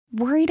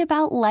Worried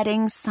about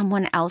letting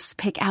someone else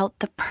pick out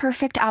the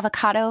perfect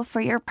avocado for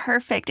your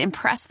perfect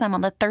impress them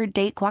on the third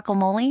date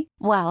guacamole?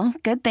 Well,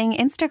 good thing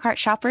Instacart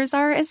shoppers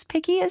are as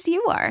picky as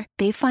you are.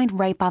 They find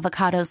ripe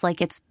avocados like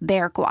it's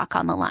their guac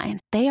on the line.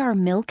 They are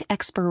milk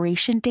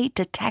expiration date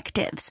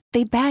detectives.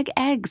 They bag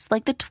eggs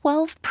like the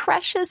 12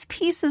 precious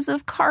pieces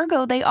of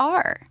cargo they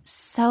are.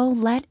 So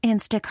let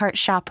Instacart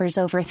shoppers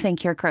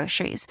overthink your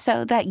groceries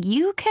so that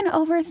you can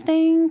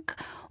overthink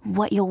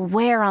what you'll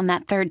wear on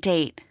that third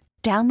date.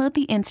 Download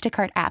the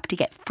Instacart app to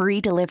get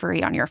free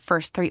delivery on your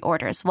first 3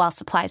 orders while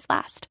supplies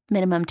last.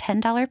 Minimum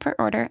 $10 per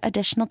order.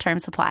 Additional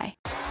terms apply.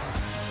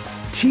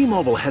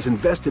 T-Mobile has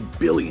invested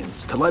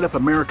billions to light up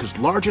America's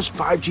largest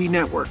 5G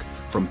network,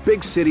 from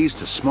big cities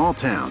to small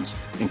towns,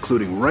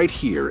 including right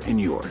here in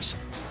yours.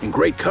 And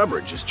great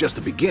coverage is just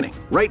the beginning.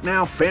 Right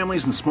now,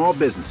 families and small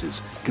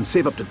businesses can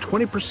save up to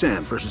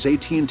 20% versus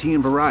AT&T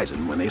and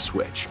Verizon when they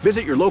switch.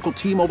 Visit your local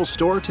T-Mobile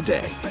store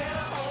today.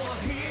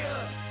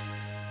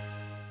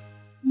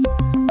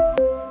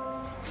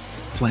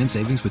 Plan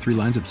savings with 3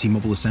 lines of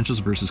T-Mobile Essentials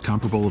versus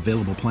comparable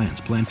available plans.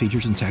 Plan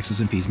features and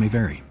taxes and fees may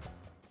vary.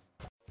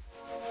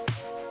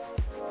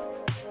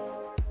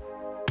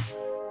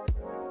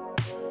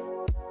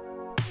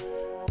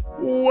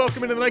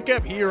 Welcome into the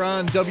Nightcap here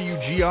on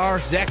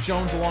WGR. Zach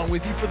Jones along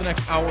with you for the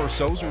next hour or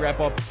so as we wrap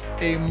up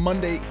a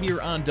Monday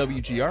here on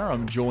WGR.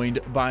 I'm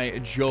joined by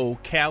Joe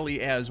Cali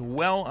as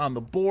well on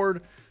the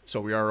board. So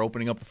we are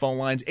opening up the phone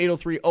lines,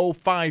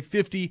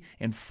 803-0550.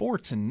 And for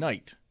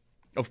tonight,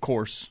 of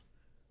course,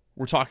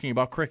 we're talking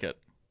about cricket.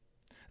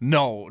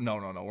 No,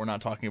 we're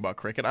not talking about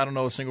cricket. I don't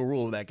know a single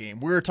rule of that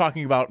game. We're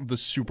talking about the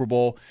Super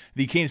Bowl.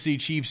 The Kansas City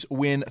Chiefs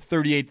win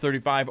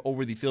 38-35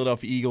 over the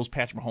Philadelphia Eagles.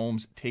 Patrick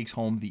Mahomes takes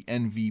home the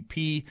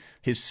MVP,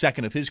 his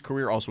second of his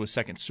career, also his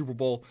second Super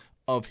Bowl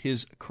of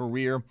his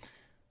career.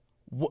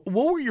 What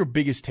were your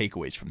biggest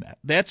takeaways from that?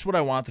 That's what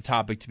I want the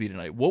topic to be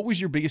tonight. What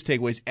was your biggest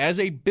takeaways as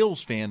a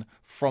Bills fan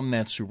from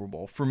that Super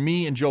Bowl? For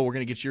me and Joe, we're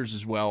going to get yours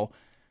as well.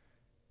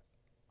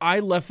 I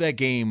left that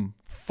game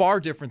far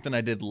different than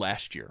I did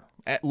last year.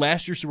 At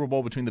last year's Super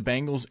Bowl between the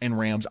Bengals and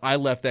Rams, I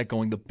left that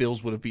going the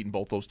Bills would have beaten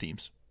both those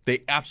teams.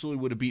 They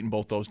absolutely would have beaten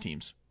both those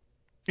teams.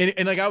 And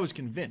like I was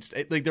convinced.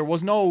 Like there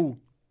was no,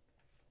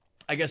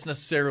 I guess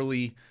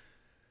necessarily,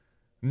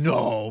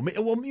 no.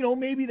 Well, you know,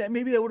 maybe that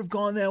would have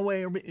gone that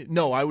way. Or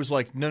no, I was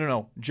like,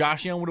 no.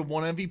 Josh Allen would have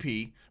won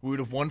MVP. We would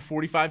have won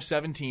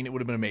 45-17. It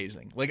would have been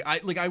amazing.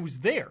 I was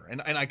there,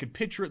 and I could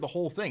picture it, the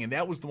whole thing. And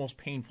that was the most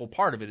painful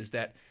part of it, is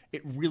that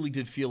it really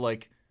did feel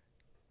like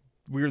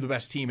we were the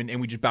best team, and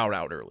we just bowed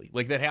out early.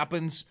 Like, that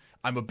happens.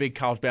 I'm a big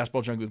college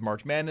basketball junkie with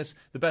March Madness.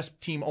 The best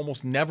team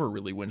almost never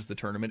really wins the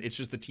tournament. It's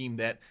just the team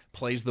that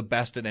plays the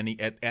best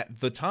at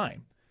the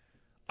time.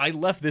 I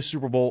left this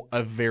Super Bowl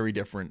a very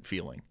different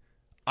feeling.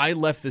 I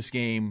left this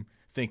game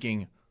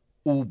thinking,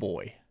 oh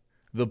boy,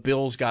 the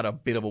Bills got a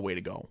bit of a way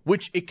to go,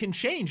 which it can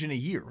change in a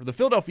year. The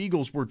Philadelphia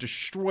Eagles were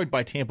destroyed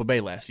by Tampa Bay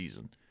last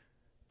season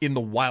in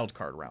the wild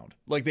card round.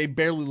 Like, they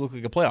barely look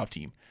like a playoff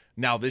team.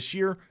 Now this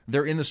year,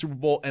 they're in the Super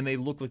Bowl, and they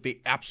look like they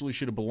absolutely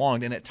should have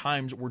belonged, and at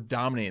times were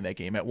dominating that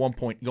game. At one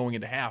point, going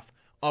into half,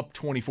 up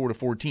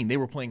 24-14. They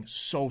were playing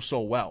so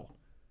well.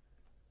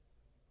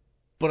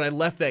 But I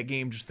left that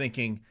game just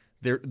thinking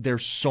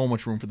there's so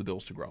much room for the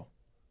Bills to grow,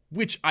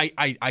 which I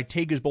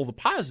take as both a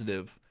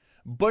positive,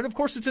 but of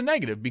course it's a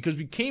negative, because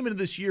we came into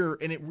this year,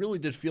 and it really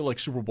did feel like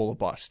Super Bowl or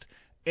bust.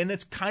 And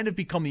that's kind of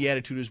become the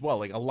attitude as well.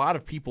 Like, a lot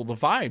of people, the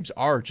vibes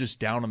are just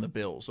down on the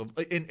Bills,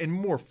 and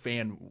more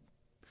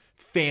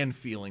fan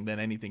feeling than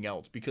anything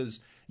else, because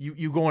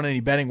you go on any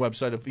betting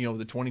website of, you know,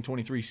 the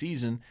 2023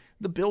 season,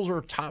 the Bills are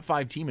a top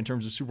 5 team in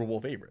terms of Super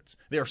Bowl favorites.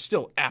 They are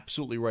still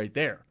absolutely right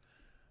there.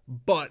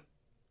 But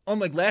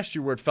unlike last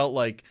year, where it felt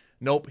like,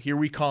 nope, here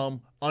we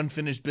come,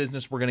 unfinished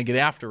business, we're going to get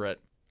after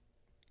it,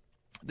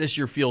 this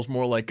year feels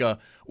more like,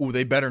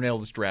 they better nail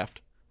this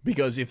draft.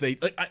 Because if they,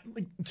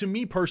 to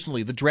me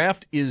personally, the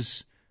draft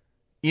is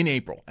in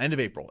April, end of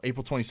April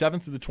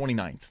 27th through the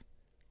 29th.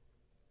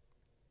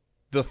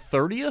 The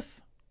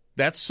 30th,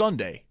 that's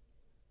Sunday,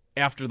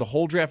 after the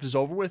whole draft is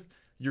over with,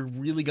 you're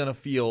really going to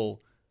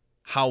feel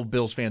how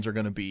Bills fans are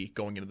going to be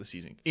going into the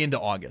season, into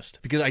August.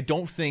 Because I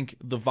don't think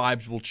the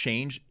vibes will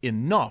change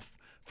enough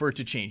for it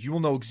to change. You will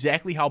know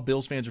exactly how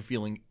Bills fans are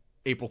feeling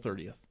April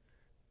 30th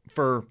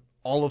for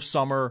all of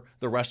summer,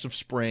 the rest of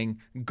spring,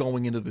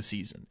 going into the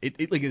season.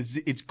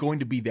 It's going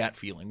to be that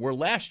feeling. Where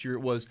last year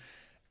it was,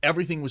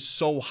 everything was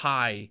so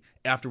high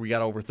after we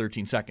got over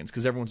 13 seconds,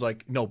 because everyone's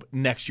like, no, but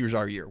next year's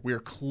our year. We are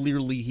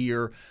clearly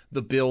here.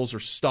 The Bills are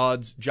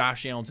studs.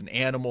 Josh Allen's an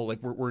animal.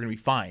 Like, we're going to be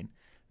fine.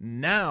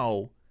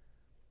 Now,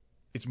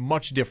 it's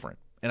much different.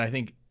 And I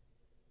think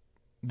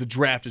the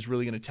draft is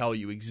really going to tell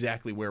you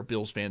exactly where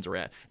Bills fans are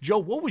at. Joe,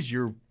 what was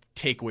your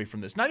takeaway from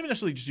this? Not even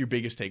necessarily just your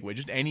biggest takeaway,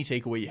 just any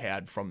takeaway you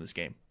had from this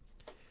game.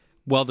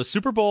 Well, the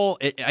Super Bowl,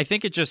 I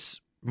think it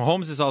just,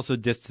 Mahomes has also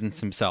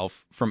distanced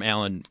himself from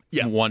Allen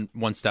one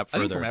step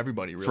further. I think from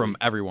everybody, really. From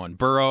everyone.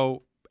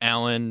 Burrow,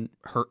 Allen,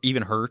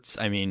 even Hurts.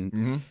 I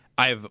mean,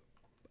 I have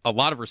a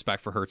lot of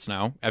respect for Hurts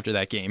now after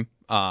that game.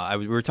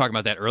 We were talking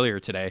about that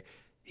earlier today.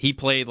 he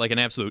played like an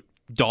absolute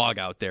dog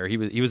out there.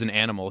 He was an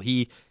animal.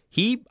 He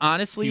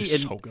honestly,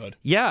 he's so good.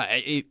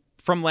 Yeah,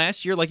 from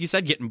last year, like you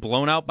said, getting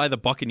blown out by the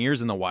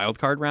Buccaneers in the wild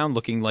card round,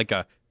 looking like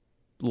a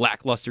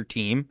lackluster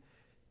team,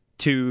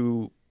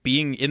 to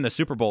being in the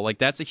Super Bowl, like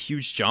that's a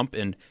huge jump.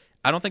 And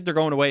I don't think they're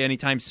going away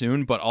anytime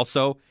soon. But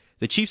also,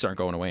 the Chiefs aren't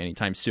going away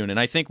anytime soon. And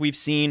I think we've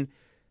seen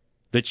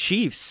the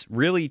Chiefs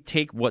really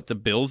take what the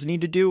Bills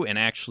need to do and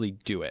actually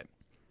do it.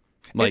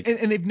 Like,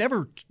 and they've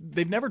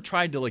never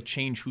tried to like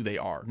change who they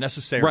are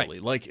necessarily.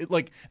 Right.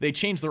 Like they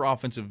changed their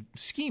offensive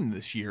scheme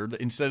this year.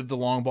 Instead of the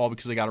long ball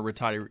because they got to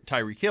retire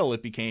Tyreek Hill,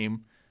 it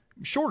became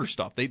shorter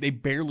stuff. They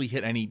barely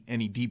hit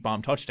any deep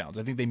bomb touchdowns.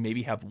 I think they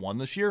maybe have one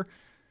this year,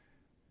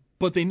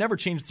 but they never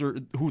changed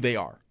who they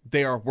are.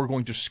 We're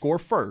going to score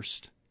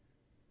first,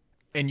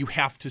 and you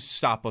have to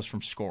stop us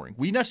from scoring.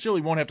 We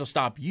necessarily won't have to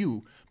stop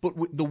you, but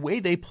the way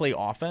they play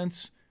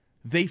offense,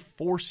 they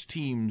force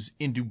teams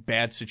into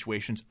bad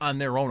situations on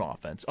their own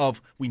offense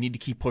of we need to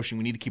keep pushing,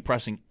 we need to keep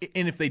pressing.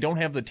 And if they don't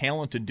have the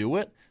talent to do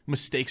it,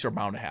 mistakes are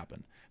bound to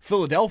happen.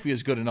 Philadelphia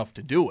is good enough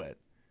to do it,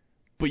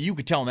 but you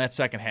could tell in that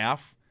second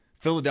half,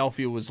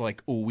 Philadelphia was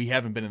like, oh, we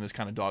haven't been in this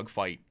kind of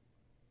dogfight.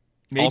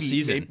 All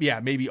season.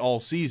 Maybe all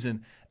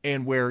season.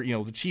 And where,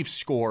 the Chiefs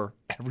score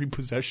every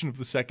possession of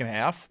the second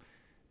half,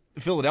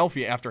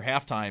 Philadelphia after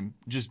halftime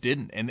just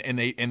didn't. And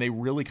they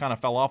really kind of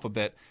fell off a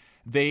bit.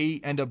 They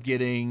end up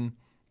getting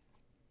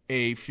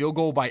a field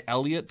goal by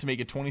Elliott to make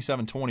it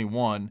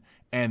 27-21,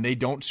 and they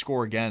don't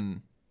score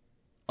again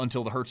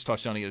until the Hurts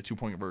touchdown to get a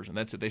 2-point conversion.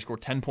 That's it. They score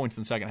 10 points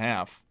in the second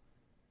half.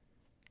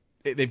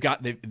 There's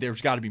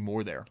got to be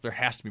more there. There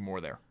has to be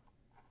more there.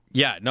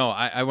 Yeah, no,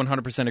 I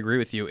 100% agree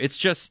with you.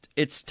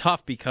 It's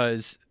tough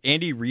because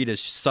Andy Reid is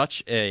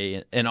such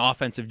an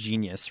offensive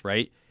genius,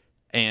 right?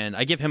 And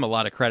I give him a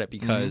lot of credit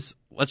because,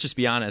 let's just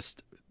be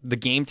honest, the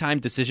game time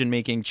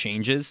decision-making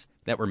changes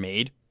that were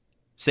made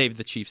saved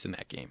the Chiefs in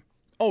that game.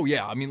 Oh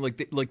yeah, I mean,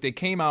 they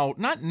came out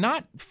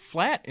not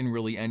flat in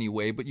really any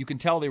way, but you can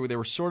tell they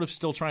were sort of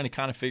still trying to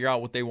kind of figure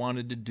out what they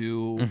wanted to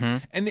do. Mm-hmm.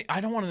 And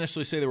I don't want to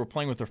necessarily say they were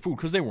playing with their food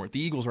because they weren't.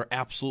 The Eagles are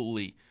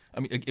absolutely. I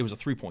mean, it was a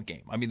 3-point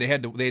game. I mean, they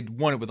had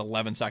won it with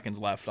 11 seconds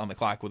left on the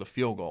clock with a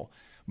field goal,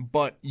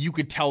 but you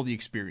could tell the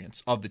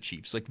experience of the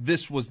Chiefs. Like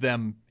this was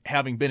them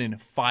having been in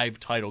 5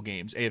 title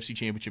games, AFC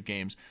Championship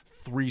games,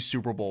 3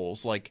 Super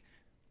Bowls, like.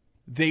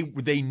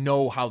 They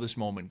know how this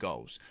moment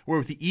goes. Where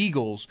with the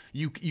Eagles,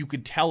 you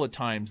could tell at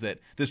times that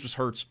this was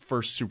Hurts'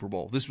 first Super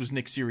Bowl. This was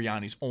Nick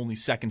Sirianni's only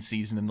second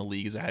season in the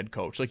league as a head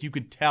coach. Like you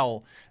could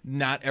tell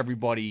not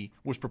everybody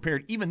was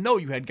prepared, even though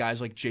you had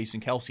guys like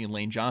Jason Kelce and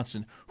Lane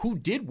Johnson who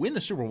did win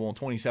the Super Bowl in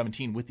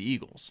 2017 with the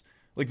Eagles.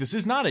 Like this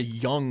is not a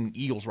young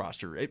Eagles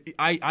roster.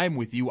 I'm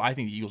with you. I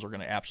think the Eagles are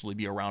going to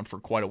absolutely be around for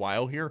quite a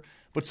while here.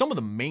 But some of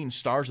the main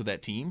stars of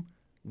that team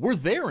were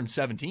there in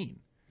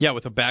 2017. Yeah,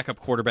 with a backup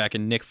quarterback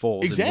and Nick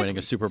Foles and winning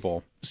a Super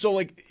Bowl.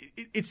 So,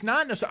 it's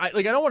not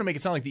necessarily... I don't want to make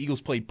it sound like the Eagles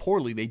played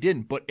poorly. They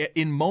didn't. But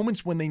in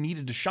moments when they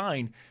needed to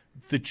shine,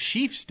 the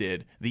Chiefs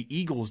did. The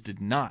Eagles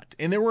did not.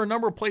 And there were a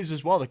number of plays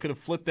as well that could have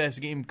flipped that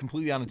game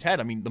completely on its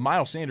head. I mean, the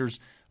Miles Sanders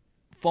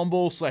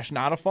fumble /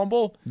 not a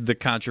fumble. The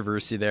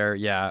controversy there,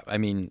 yeah. I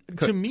mean...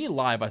 To me,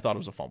 live, I thought it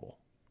was a fumble.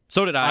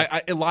 So did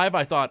I. Live,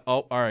 I thought,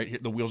 oh, all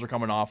right, the wheels are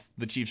coming off.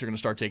 The Chiefs are going to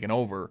start taking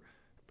over.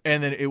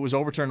 And then it was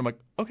overturned. I'm like,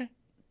 okay.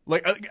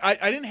 Like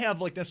I didn't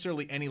have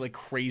necessarily any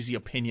crazy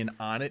opinion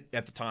on it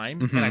at the time,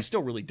 and I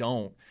still really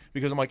don't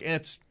because I'm like,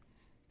 it's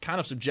kind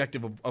of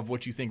subjective of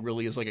what you think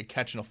really is like a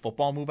catch in a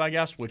football move, I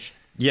guess. Which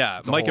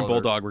Mike and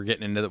Bulldog were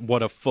getting into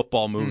what a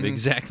football move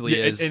exactly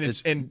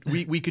is, and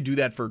we could do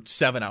that for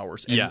 7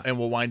 hours, and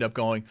we'll wind up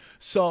going.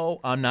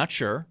 So I'm not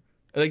sure.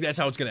 I think that's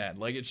how it's going to end.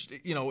 Like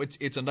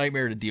it's a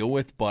nightmare to deal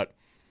with, but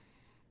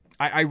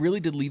I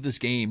really did leave this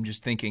game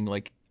just thinking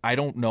I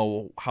don't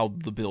know how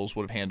the Bills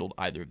would have handled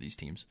either of these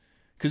teams.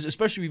 Because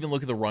especially even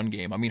look at the run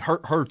game. I mean,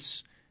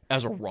 Hurts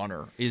as a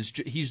runner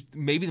he's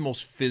maybe the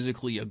most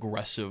physically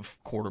aggressive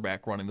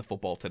quarterback running the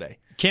football today.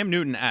 Cam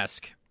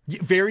Newton-esque.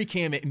 Very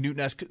Cam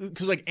Newton-esque.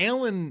 Because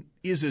Allen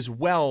is as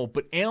well,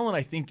 but Allen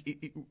I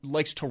think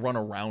likes to run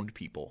around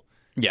people.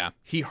 Yeah.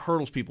 He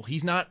hurdles people.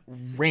 He's not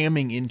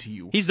ramming into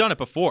you. He's done it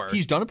before.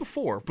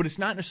 But it's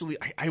not necessarily,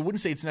 I wouldn't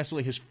say it's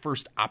necessarily his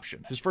first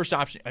option. His first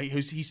option,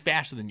 he's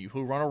faster than you.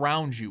 He'll run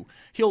around you.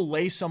 He'll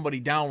lay somebody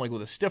down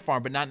with a stiff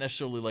arm, but not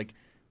necessarily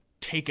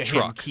take a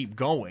hit and keep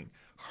going.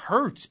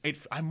 Hurts.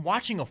 I'm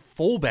watching a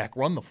fullback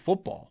run the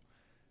football.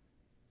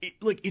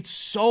 It's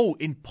so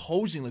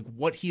imposing,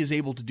 what he is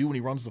able to do when he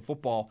runs the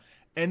football.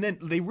 And then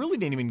they really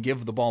didn't even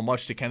give the ball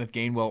much to Kenneth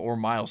Gainwell or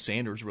Miles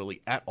Sanders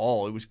really at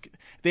all.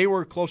 They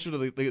were closer to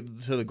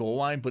the goal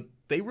line, but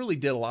they really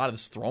did a lot of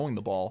this throwing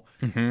the ball.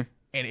 Mm-hmm.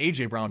 And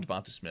A.J. Brown,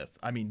 Devonta Smith.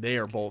 I mean, they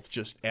are both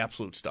just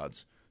absolute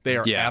studs. They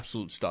are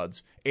absolute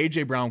studs.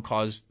 A.J. Brown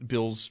caused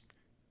Bills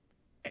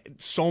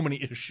so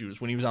many issues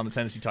when he was on the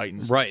Tennessee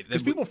Titans. Right.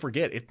 Because people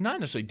forget, it's not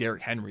necessarily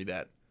Derrick Henry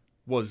that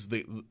was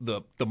the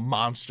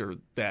monster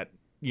that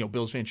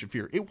Bills fans should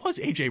fear. It was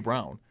A.J.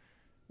 Brown.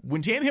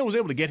 When Tannehill was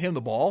able to get him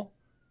the ball,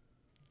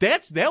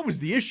 That was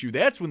the issue.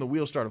 That's when the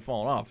wheels started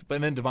falling off.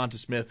 But then Devonta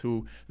Smith,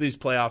 who these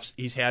playoffs,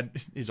 he's had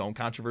his own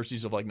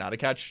controversies of like not a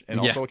catch and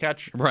also a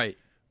catch. Right.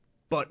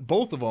 But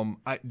both of them,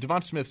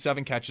 Devonta Smith,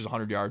 7 catches,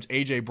 100 yards.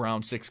 A.J.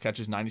 Brown, 6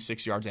 catches,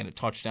 96 yards, and a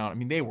touchdown. I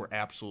mean, they were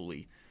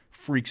absolutely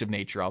freaks of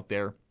nature out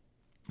there.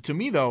 To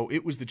me, though,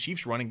 it was the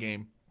Chiefs' running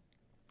game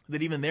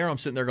that even there I'm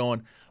sitting there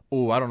going,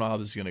 oh, I don't know how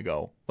this is going to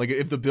go. Like,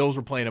 if the Bills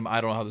were playing them, I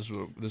don't know how this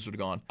would have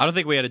gone. I don't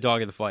think we had a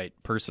dog in the fight,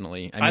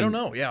 personally. I don't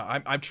know.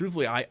 Yeah, I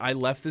truthfully, I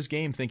left this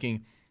game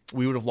thinking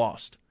we would have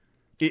lost.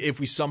 If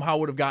we somehow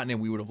would have gotten in,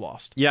 we would have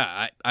lost.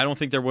 Yeah, I don't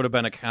think there would have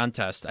been a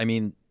contest. I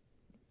mean,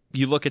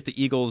 you look at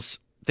the Eagles,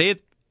 they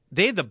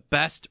had the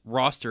best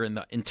roster in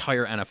the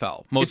entire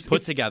NFL, most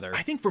put together.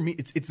 I think for me,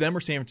 it's them or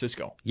San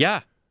Francisco.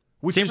 Yeah.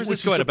 San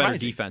Francisco had a better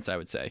surprising. defense, I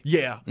would say.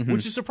 Yeah,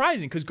 which is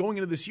surprising because going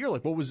into this year,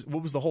 like what was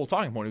the whole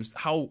talking point? It was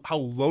how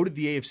loaded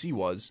the AFC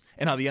was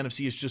and how the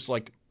NFC is just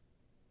like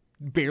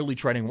barely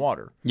treading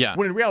water. Yeah.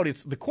 When in reality,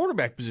 it's the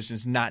quarterback position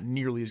is not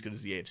nearly as good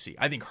as the AFC.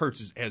 I think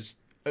Hurts has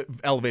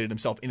elevated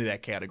himself into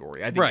that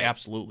category. I think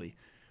absolutely.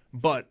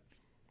 But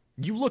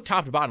you look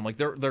top to bottom, like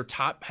they're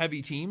top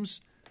heavy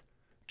teams.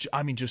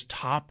 I mean, just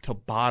top to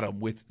bottom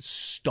with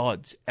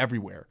studs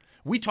everywhere.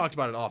 We talked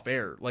about it off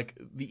air. Like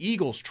the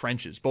Eagles'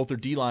 trenches, both their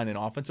D-line and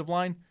offensive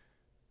line.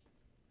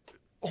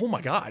 Oh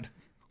my God.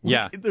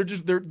 Yeah.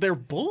 They're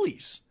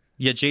bullies.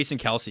 Yeah, Jason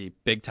Kelsey,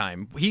 big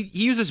time. He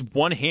uses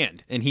one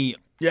hand and he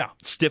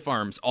stiff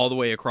arms all the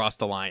way across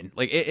the line.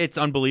 Like it's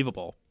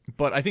unbelievable.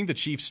 But I think the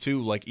Chiefs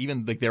too, like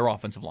even like their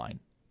offensive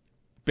line,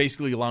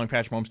 basically allowing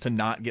Patrick Mahomes to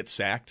not get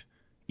sacked,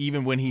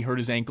 even when he hurt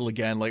his ankle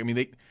again. Like I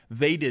mean,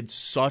 they did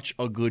such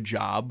a good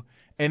job,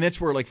 and that's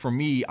where like for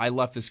me, I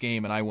left this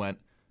game and I went,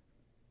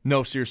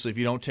 no, seriously, if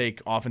you don't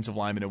take offensive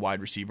lineman and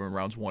wide receiver in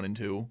rounds 1 and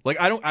 2, like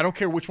I don't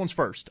care which one's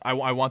first. I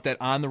want that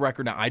on the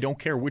record now. I don't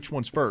care which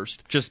one's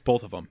first. Just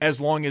both of them.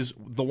 As long as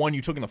the one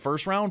you took in the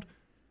first round,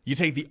 you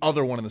take the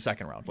other one in the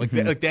second round. Like,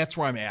 like that's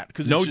where I'm at.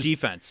 Because no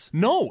defense.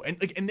 No,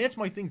 and that's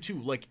my thing too.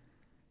 Like,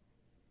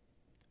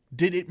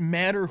 did it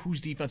matter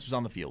whose defense was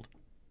on the field?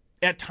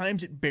 At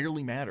times, it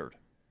barely mattered.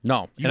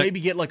 No. You maybe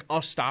get like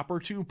a stop or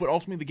two, but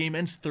ultimately the game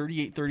ends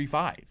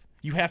 38-35.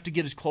 You have to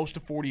get as close to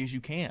 40 as you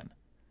can.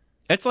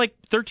 It's like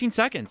 13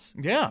 seconds.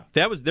 Yeah.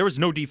 There was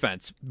no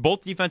defense.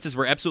 Both defenses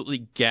were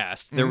absolutely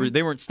gassed. They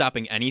weren't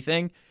stopping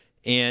anything,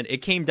 and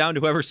it came down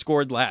to whoever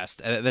scored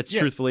last. That's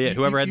truthfully it.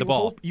 Whoever had the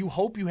ball. You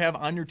hope you have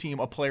on your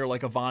team a player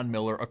like a Von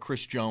Miller, a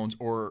Chris Jones,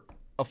 or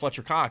a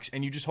Fletcher Cox,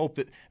 and you just hope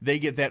that they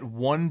get that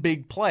one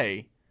big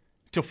play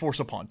to force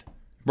a punt.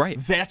 Right.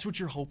 That's what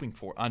you're hoping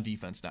for on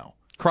defense now.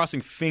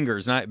 Crossing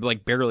fingers, not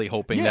like barely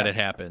hoping that it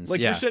happens. Like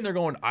you're sitting there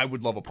going, I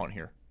would love a punt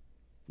here.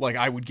 Like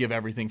I would give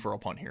everything for a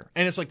punt here.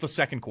 And it's like the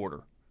second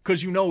quarter.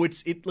 Because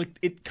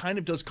it kind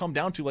of does come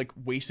down to like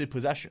wasted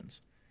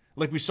possessions.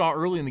 Like we saw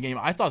early in the game,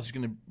 I thought this was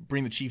going to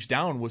bring the Chiefs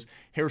down was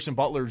Harrison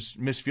Butler's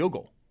missed field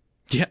goal.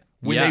 Yeah.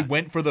 When they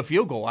went for the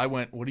field goal, I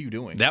went, what are you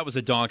doing? That was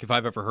a donk if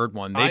I've ever heard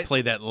one. They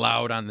played that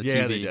loud on the TV.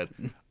 Yeah, they did.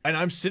 And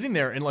I'm sitting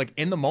there and like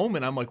in the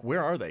moment, I'm like,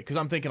 where are they? Because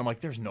I'm like,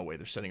 there's no way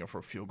they're setting up for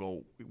a field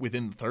goal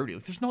within the 30.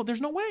 Like,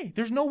 there's no way.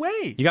 There's no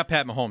way. You got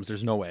Pat Mahomes.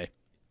 There's no way.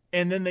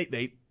 And then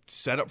they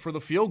set up for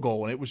the field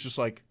goal, and it was just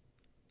like,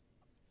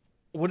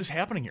 what is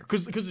happening here?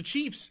 Because the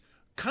Chiefs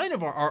kind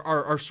of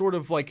are sort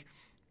of like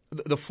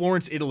the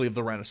Florence, Italy of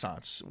the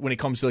Renaissance when it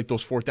comes to like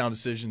those fourth down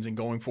decisions and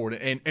going forward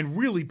and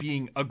really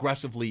being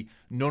aggressively,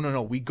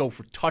 no, we go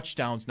for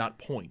touchdowns, not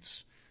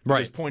points. Right.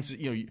 Because points,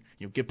 you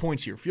get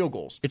points here, field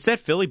goals. It's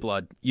that Philly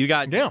blood. You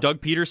got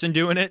Doug Peterson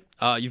doing it.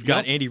 You've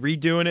got Andy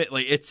Reid doing it.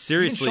 Like it's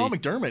seriously. Even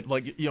Sean McDermott,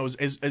 like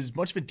as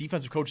much of a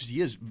defensive coach as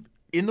he is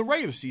in the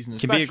regular season,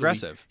 especially, can be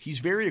aggressive. He's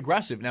very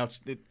aggressive. Now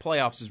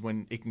playoffs is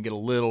when it can get a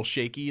little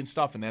shaky and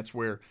stuff, and that's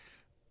where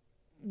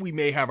we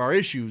may have our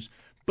issues.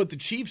 But the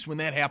Chiefs, when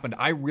that happened,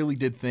 I really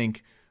did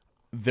think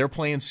they're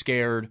playing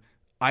scared.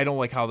 I don't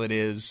like how that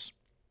is.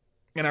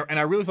 And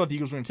I really thought the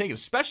Eagles were going to take it,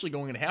 especially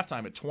going into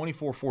halftime at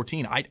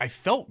 24-14. I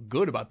felt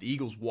good about the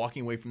Eagles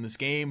walking away from this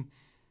game.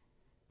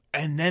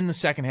 And then the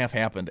second half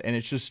happened, and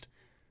it's just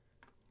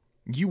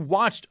you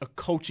watched a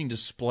coaching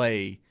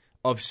display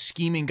of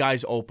scheming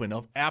guys open,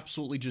 of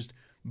absolutely just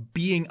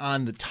being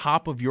on the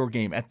top of your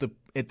game at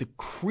the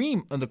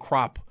cream of the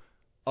crop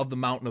of the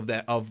mountain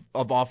of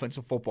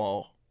offensive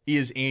football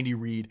is Andy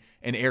Reid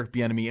and Eric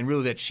Bieniemy and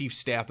really that Chiefs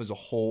staff as a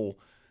whole.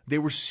 They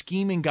were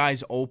scheming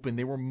guys open.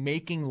 They were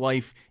making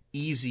life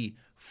easy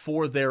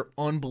for their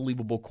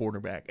unbelievable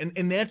quarterback.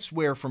 And that's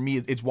where, for me,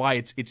 it's why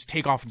it's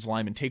take offensive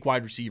linemen, take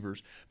wide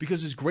receivers.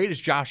 Because as great as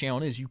Josh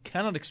Allen is, you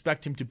cannot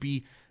expect him to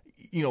be,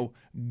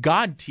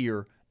 God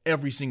tier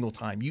every single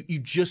time.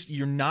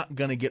 You're not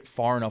going to get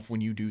far enough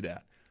when you do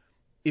that.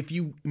 If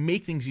you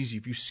make things easy,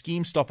 if you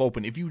scheme stuff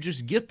open, if you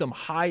just get them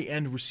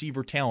high-end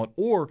receiver talent,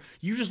 or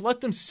you just let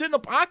them sit in the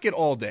pocket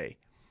all day.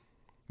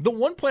 The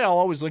one play I'll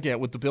always look at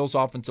with the Bills'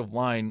 offensive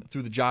line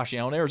through the Josh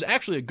Allen era is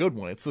actually a good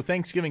one. It's the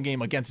Thanksgiving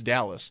game against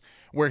Dallas,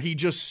 where he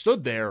just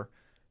stood there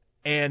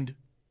and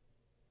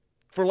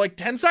for like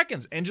 10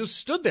 seconds and just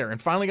stood there and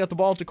finally got the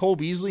ball to Cole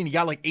Beasley, and he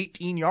got like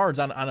 18 yards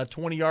on a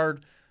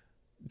 20-yard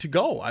to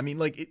go. I mean,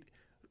 like,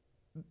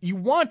 you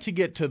want to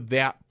get to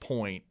that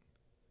point,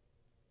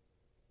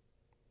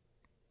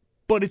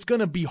 but it's going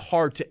to be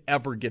hard to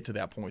ever get to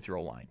that point with your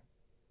O-line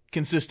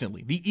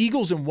consistently. The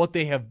Eagles and what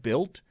they have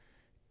built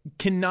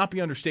cannot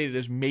be understated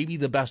as maybe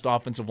the best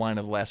offensive line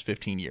of the last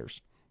 15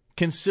 years.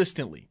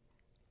 Consistently.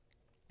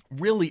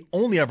 Really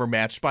only ever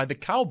matched by the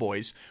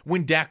Cowboys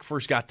when Dak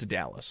first got to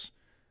Dallas.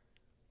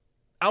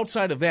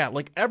 Outside of that,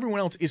 like, everyone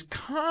else is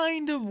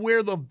kind of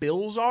where the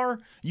Bills are.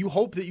 You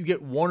hope that you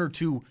get one or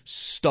two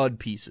stud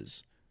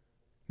pieces.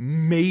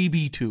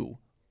 Maybe two.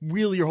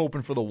 Really, you're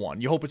hoping for the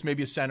one. You hope it's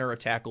maybe a center, a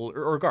tackle,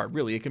 or a guard.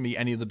 Really, it can be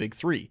any of the big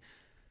three.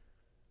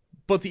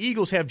 But the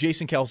Eagles have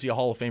Jason Kelce, a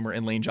Hall of Famer,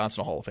 and Lane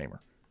Johnson, a Hall of Famer.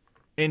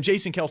 And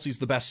Jason Kelce's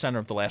the best center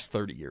of the last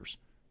 30 years.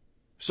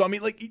 So, I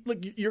mean, like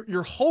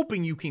you're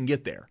hoping you can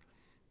get there.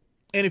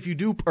 And if you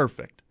do,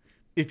 perfect.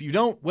 If you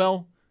don't,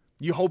 well,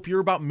 you hope you're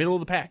about middle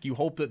of the pack. You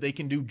hope that they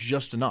can do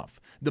just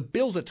enough. The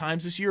Bills at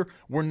times this year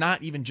were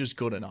not even just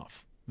good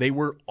enough. They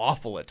were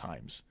awful at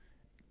times.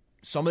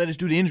 Some of that is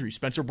due to injury.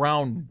 Spencer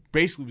Brown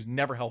basically was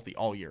never healthy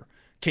all year.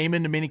 Came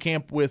into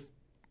minicamp with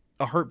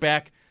a hurt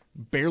back,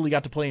 barely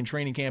got to play in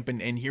training camp,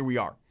 and here we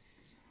are.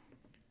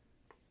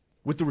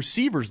 With the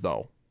receivers,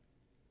 though,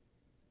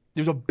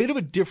 there's a bit of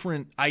a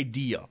different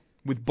idea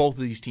with both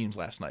of these teams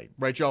last night.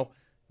 Right, Joe?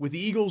 With the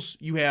Eagles,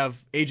 you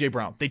have A.J.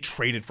 Brown. They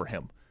traded for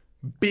him.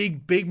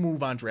 Big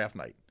move on draft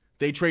night.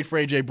 They trade for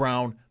A.J.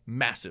 Brown,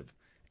 massive.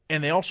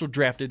 And they also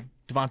drafted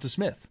Devonta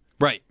Smith.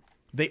 Right.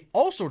 They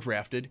also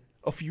drafted,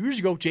 a few years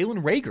ago,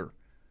 Jalen Reagor.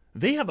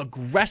 They have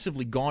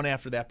aggressively gone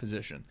after that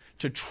position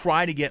to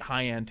try to get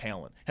high-end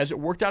talent. Has it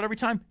worked out every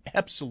time?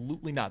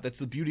 Absolutely not. That's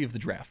the beauty of the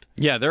draft.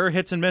 Yeah, there are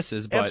hits and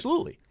misses, but...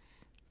 Absolutely.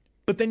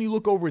 But then you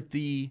look over at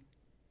the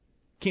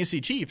Kansas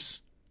City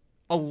Chiefs,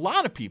 a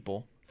lot of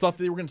people thought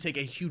that they were going to take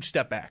a huge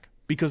step back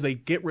because they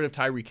get rid of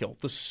Tyreek Hill,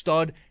 the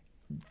stud,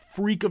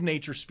 freak of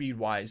nature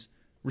speed-wise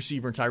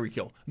receiver in Tyreek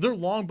Hill. Their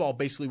long ball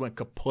basically went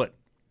kaput.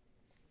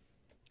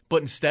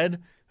 But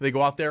instead, they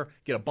go out there,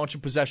 get a bunch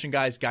of possession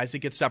guys that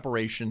get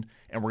separation,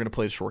 and we're going to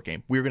play the short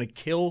game. We're going to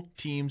kill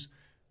teams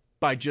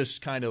by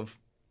just kind of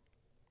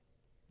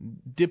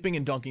dipping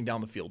and dunking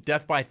down the field.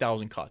 Death by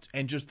 1,000 cuts.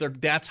 And just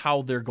that's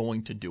how they're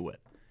going to do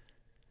it.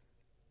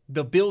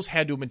 The Bills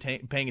had to have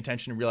been paying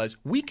attention and realize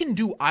we can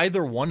do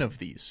either one of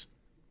these,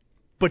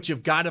 but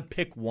you've got to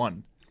pick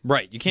one.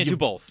 Right, you can't do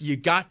both. You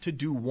got to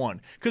do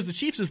one. Because the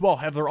Chiefs as well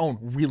have their own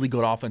really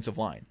good offensive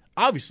line.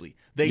 Obviously,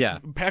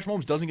 Patrick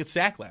Mahomes doesn't get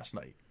sacked last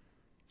night.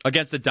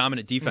 Against a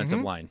dominant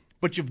defensive line.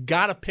 But you've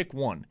got to pick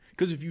one.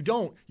 Because if you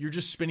don't, you're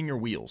just spinning your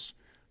wheels.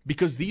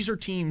 Because these are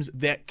teams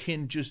that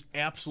can just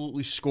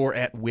absolutely score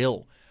at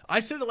will.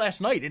 I said it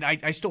last night, and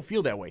I still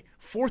feel that way.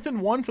 4th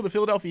and 1 for the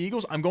Philadelphia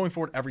Eagles, I'm going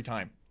for it every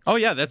time. Oh,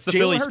 yeah, that's the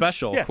Philly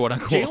special,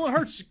 quote-unquote. Jalen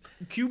Hurts'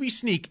 QB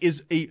sneak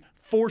is a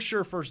for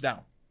sure first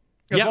down.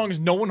 As long as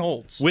no one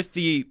holds. With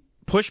the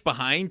push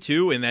behind,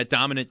 too, in that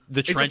dominant,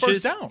 the trenches.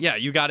 It's a first down. Yeah,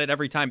 you got it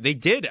every time. They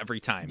did every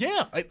time.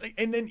 Yeah,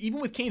 and then even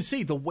with Kansas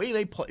City, the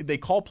way they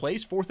call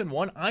plays, 4th and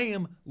 1, I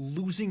am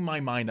losing my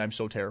mind. I'm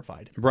so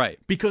terrified. Right.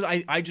 Because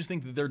I just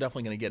think that they're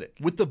definitely going to get it.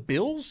 With the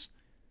Bills,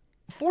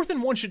 4th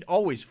and 1 should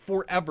always,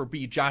 forever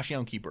be Josh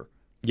Allen keeper.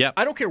 Yeah.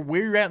 I don't care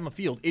where you're at in the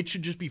field. It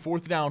should just be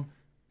 4th down,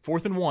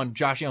 4th and 1,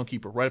 Josh Allen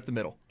keeper, right up the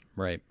middle.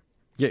 Right.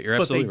 Yeah, you're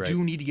absolutely right. But they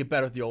do need to get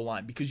better at the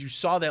O-line because you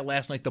saw that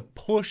last night. The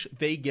push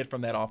they get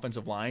from that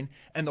offensive line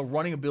and the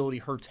running ability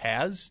Hurts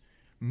has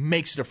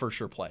makes it a for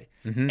sure play.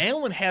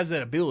 Allen has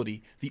that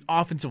ability. The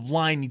offensive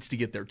line needs to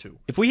get there too.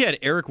 If we had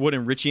Eric Wood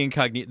and Richie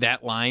Incognito,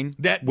 that line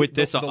with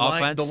this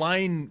offense. The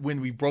line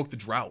when we broke the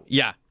drought.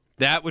 Yeah,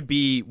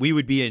 we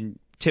would be in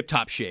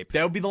tip-top shape.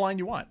 That would be the line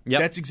you want. Yep.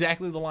 That's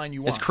exactly the line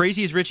you want. As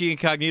crazy as Richie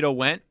Incognito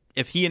went,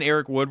 if he and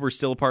Eric Wood were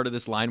still a part of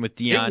this line with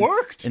Deion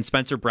and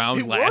Spencer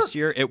Brown last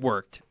year, it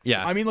worked.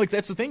 Yeah. I mean, like,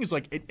 that's the thing. Is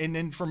like, and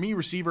then for me,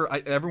 receiver,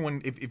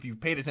 everyone, if you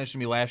paid attention to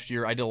me last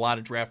year, I did a lot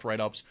of draft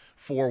write-ups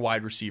for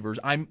wide receivers.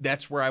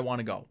 That's where I want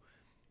to go.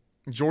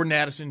 Jordan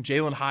Addison,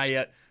 Jalen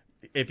Hyatt,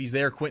 if he's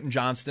there, Quentin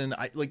Johnston.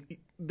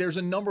 There's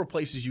a number of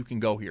places you can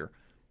go here.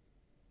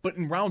 But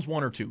in rounds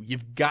 1 or 2,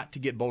 you've got to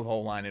get both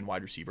whole line and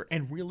wide receiver.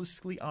 And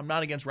realistically, I'm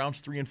not against rounds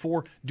 3 and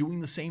 4 doing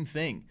the same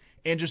thing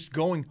and just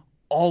going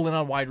all in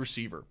on wide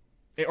receiver.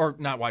 Or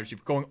not wide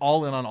receiver, going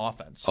all in on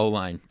offense.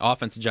 O-line.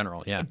 Offense in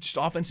general, yeah. Just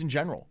offense in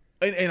general.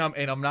 And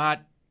I'm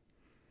not...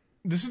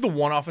 This is the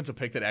one offensive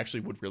pick that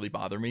actually would really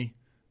bother me.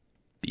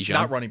 Bijan?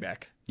 Not running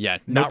back. Yeah,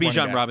 no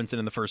Bijan Robinson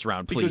in the first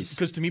round, please.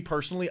 Because to me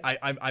personally,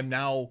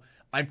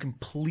 I'm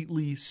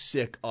completely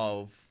sick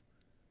of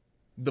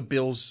the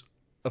Bills'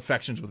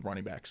 affections with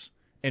running backs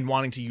and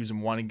wanting to use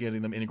them,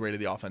 getting them integrated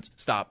in the offense.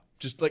 Stop.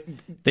 Just like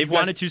they've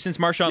wanted to since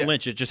Marshawn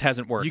Lynch. It just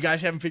hasn't worked. You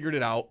guys haven't figured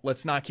it out.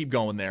 Let's not keep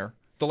going there.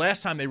 The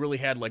last time they really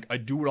had like a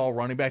do-it-all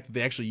running back that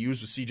they actually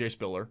used was C.J.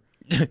 Spiller.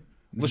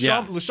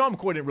 LaShawn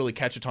McCoy didn't really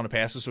catch a ton of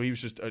passes, so he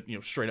was just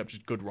straight up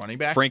just good running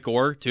back. Frank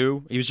Gore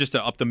too. He was just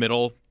an up the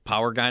middle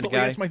power guy. But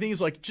that's my thing is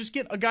like just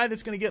get a guy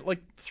that's going to get like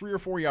 3 or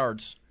 4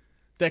 yards.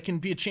 that can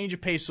be a change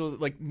of pace so that,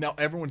 like, now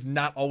everyone's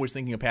not always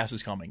thinking a pass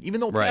is coming. Even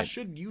though a pass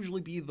should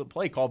usually be the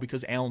play call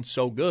because Allen's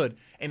so good,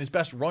 and his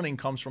best running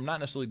comes from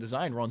not necessarily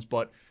design runs,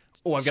 but,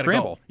 I've got to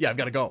go. Yeah, I've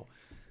got to go.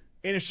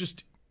 And it's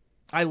just,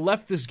 I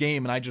left this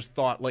game and I just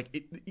thought,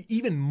 like,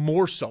 even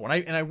more so,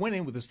 and I went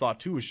in with this thought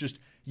too, it's just,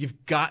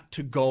 you've got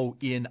to go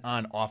in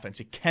on offense.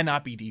 It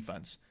cannot be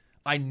defense.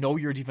 I know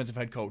you're a defensive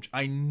head coach.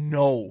 I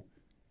know.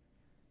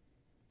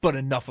 But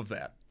enough of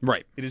that.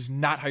 Right. It is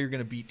not how you're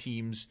going to beat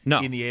teams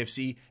in the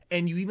AFC.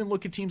 And you even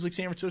look at teams like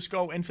San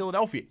Francisco and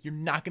Philadelphia. You're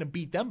not going to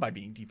beat them by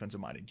being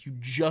defensive-minded. You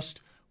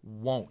just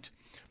won't.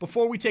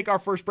 Before we take our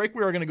first break,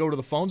 we are going to go to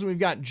the phones, and we've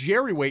got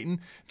Jerry waiting.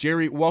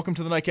 Jerry, welcome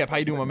to the Nightcap. How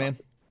you doing, my man?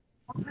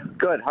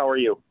 Good. How are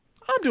you?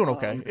 I'm doing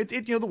okay.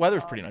 The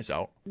weather's pretty nice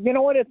out. You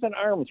know what? It's an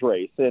arms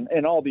race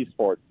in all these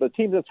sports. The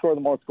teams that score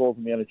the most goals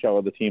in the NHL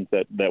are the teams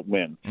that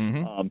win.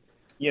 Mm-hmm.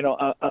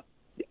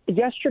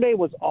 Yesterday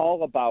was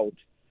all about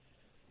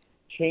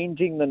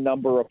changing the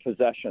number of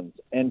possessions,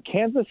 and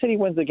Kansas City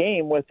wins the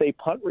game with a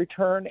punt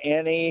return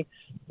and a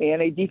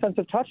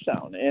defensive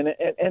touchdown,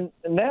 and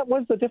that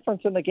was the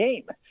difference in the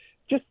game.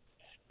 Just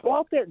go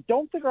out there,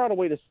 don't figure out a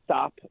way to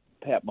stop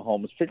Pat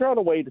Mahomes. Figure out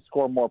a way to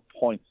score more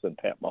points than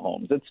Pat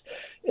Mahomes.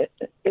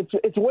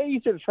 It's way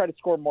easier to try to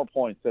score more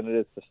points than it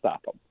is to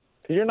stop him,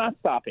 because you're not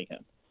stopping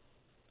him.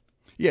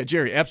 Yeah,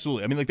 Jerry,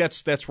 absolutely. I mean, like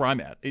that's where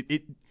I'm at.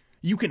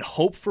 You can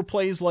hope for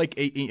plays like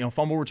a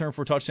fumble return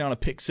for a touchdown, a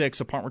pick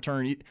six, a punt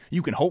return.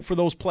 You can hope for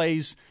those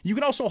plays. You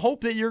can also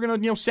hope that you're going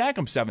to sack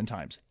him 7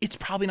 times. It's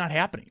probably not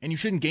happening, and you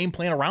shouldn't game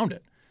plan around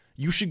it.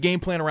 You should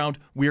game plan around,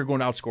 we are going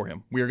to outscore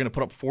him. We are going to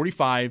put up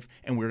 45,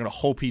 and we're going to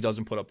hope he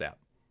doesn't put up that.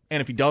 And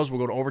if he does, we'll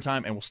go to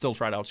overtime, and we'll still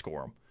try to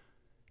outscore him.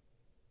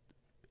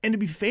 And to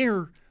be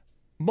fair,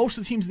 most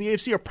of the teams in the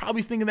AFC are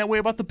probably thinking that way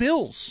about the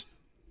Bills.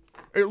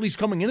 Or at least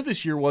coming into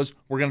this year was,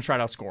 we're going to try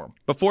to outscore them.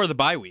 Before the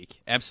bye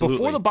week, absolutely.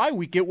 Before the bye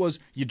week, it was,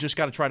 you just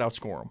got to try to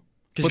outscore them.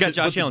 Because you got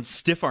Josh Allen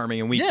stiff-arming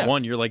in week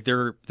 1. You're like,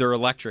 they're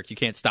electric. You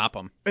can't stop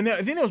them. And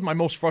I think that was my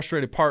most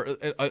frustrated part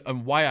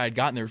of why I had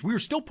gotten there. Is we were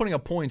still putting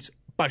up points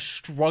by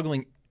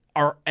struggling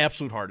our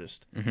absolute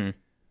hardest. Mm-hmm. And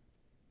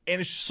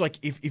it's just like,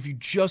 if you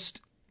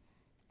just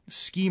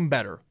scheme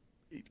better,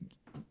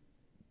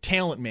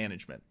 talent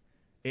management,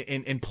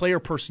 and player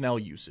personnel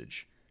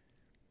usage,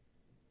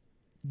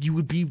 you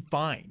would be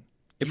fine.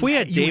 If we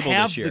had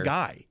Dable this year.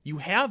 You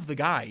have the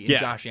guy in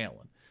Josh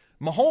Allen.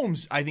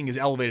 Mahomes, I think, has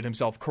elevated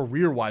himself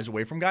career-wise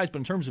away from guys, but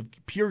in terms of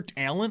pure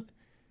talent,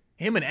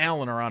 him and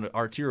Allen are on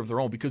our tier of their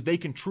own because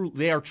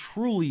they are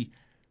truly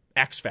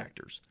X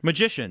factors.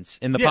 Magicians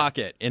in the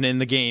pocket and in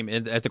the game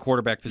at the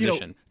quarterback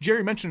position.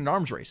 Jerry mentioned an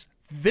arms race.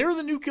 They're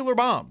the nuclear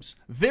bombs.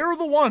 They're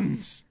the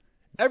ones.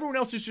 Everyone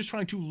else is just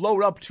trying to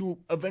load up to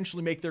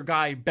eventually make their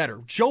guy better.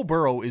 Joe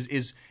Burrow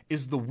is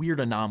the weird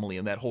anomaly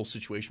in that whole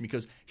situation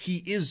because he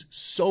is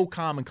so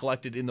calm and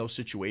collected in those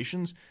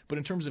situations, but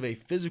in terms of a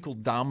physical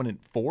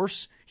dominant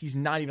force, he's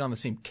not even on the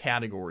same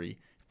category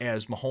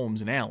as Mahomes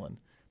and Allen.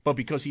 But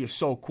because he is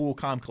so cool,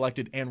 calm,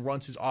 collected, and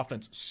runs his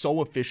offense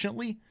so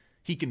efficiently,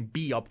 he can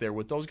be up there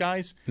with those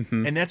guys.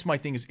 Mm-hmm. And that's my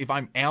thing is if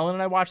I'm Allen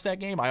and I watch that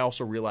game, I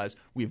also realize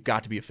we've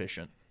got to be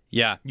efficient.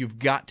 Yeah. You've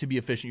got to be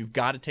efficient. You've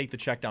got to take the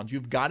checkdowns.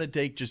 You've got to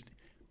take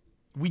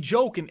we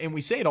joke and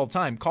we say it all the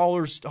time,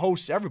 callers,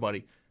 hosts,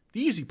 everybody,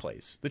 the easy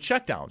plays, the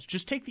checkdowns.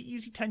 Just take the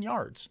easy 10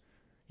 yards.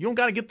 You don't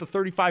got to get the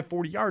 35,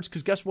 40 yards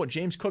because guess what?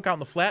 James Cook out in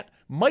the flat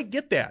might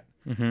get that.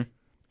 Mm-hmm.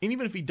 And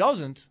even if he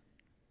doesn't,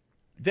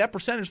 that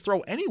percentage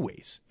throw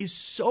anyways is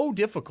so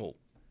difficult.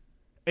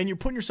 And you're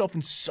putting yourself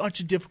in such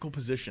a difficult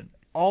position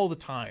all the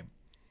time.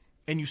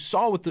 And you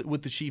saw with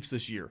the Chiefs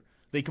this year.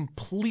 They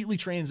completely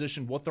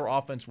transitioned what their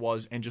offense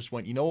was and just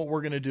went, you know what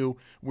we're going to do?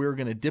 We're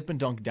going to dip and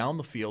dunk down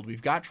the field.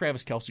 We've got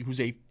Travis Kelce, who's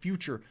a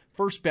future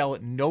first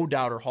ballot, no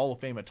doubter, Hall of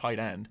Fame at tight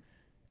end,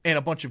 and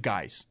a bunch of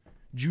guys.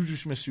 Juju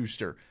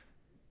Smith-Schuster,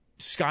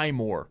 Sky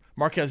Moore,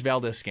 Marquez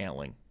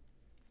Valdez-Scantling.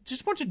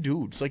 Just a bunch of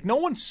dudes. Like, no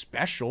one's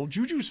special.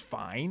 Juju's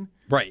fine.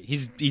 Right.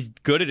 He's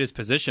good at his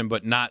position,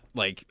 but not,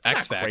 like,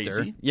 X factor.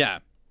 Crazy. Yeah.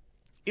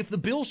 If the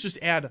Bills just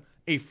add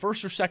a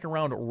first or second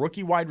round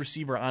rookie wide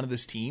receiver onto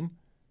this team,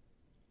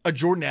 a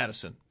Jordan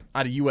Addison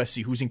out of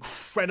USC who's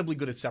incredibly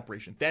good at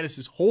separation. That is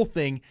his whole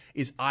thing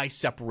is I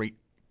separate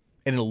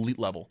at an elite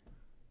level.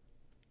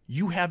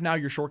 You have now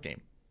your short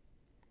game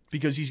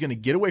because he's going to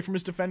get away from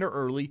his defender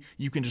early.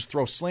 You can just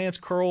throw slants,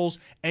 curls,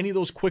 any of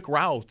those quick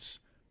routes.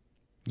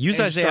 Use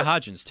Isaiah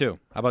Hodgins, too.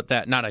 How about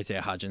that? Not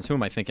Isaiah Hodgins. Who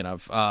am I thinking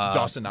of?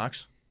 Dawson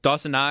Knox.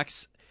 Dawson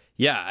Knox.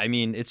 Yeah, I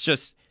mean, it's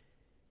just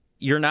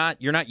you're not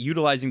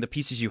utilizing the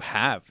pieces you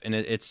have, and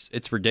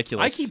it's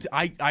ridiculous.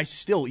 I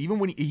still, even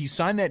when he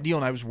signed that deal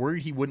and I was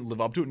worried he wouldn't live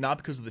up to it, not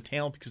because of the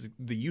talent, because of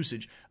the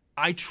usage,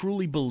 I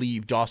truly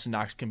believe Dawson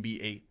Knox can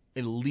be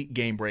an elite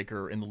game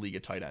breaker in the league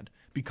at tight end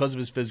because of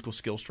his physical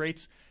skills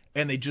traits,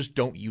 and they just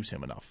don't use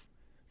him enough.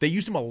 They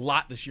used him a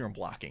lot this year in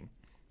blocking.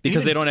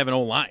 Because they don't have an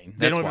O-line.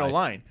 They don't have an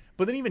O-line.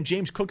 But then even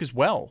James Cook as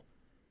well.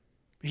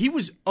 He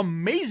was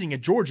amazing at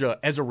Georgia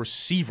as a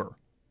receiver,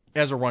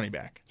 as a running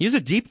back. He was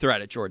a deep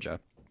threat at Georgia.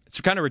 It's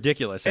kind of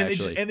ridiculous,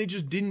 actually. And they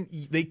just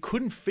didn't. They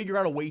couldn't figure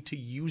out a way to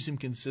use him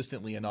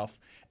consistently enough,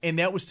 and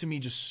that was to me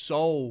just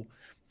so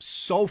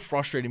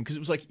frustrating because it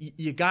was like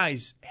you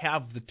guys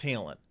have the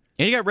talent.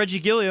 And you got Reggie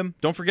Gilliam.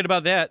 Don't forget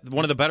about that.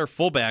 One of the better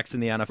fullbacks in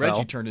the NFL.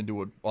 Reggie turned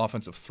into an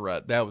offensive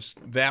threat.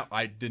 That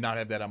I did not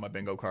have that on my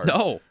bingo card.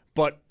 No.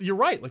 But you're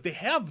right. Like, they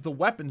have the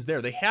weapons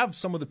there. They have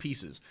some of the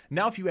pieces.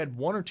 Now if you add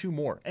one or two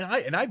more, and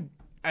I'm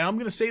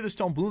going to say this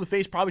till I'm blue in the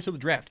face probably till the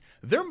draft,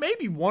 there may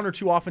be one or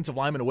two offensive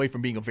linemen away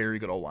from being a very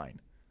good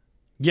O-line.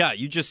 Yeah,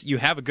 you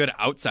have a good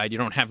outside. You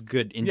don't have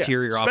good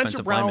interior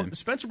offensive linemen.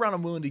 Spencer Brown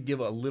I'm willing to give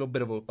a little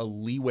bit of a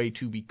leeway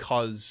to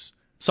because...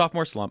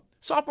 Sophomore slump,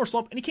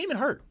 and he came in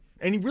hurt.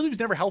 And he really was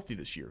never healthy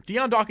this year.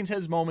 Deion Dawkins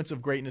has moments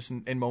of greatness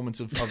and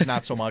moments of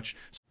not so much.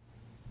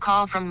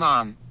 Call from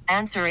mom.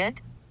 Answer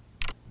it.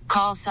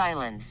 Call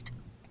silenced.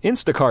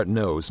 Instacart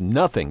knows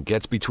nothing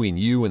gets between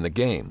you and the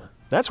game.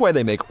 That's why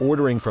they make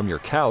ordering from your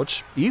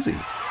couch easy.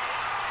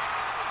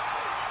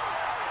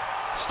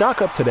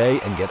 Stock up today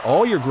and get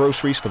all your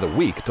groceries for the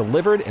week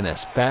delivered in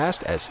as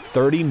fast as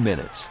 30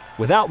 minutes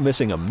without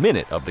missing a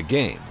minute of the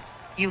game.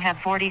 You have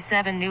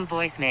 47 new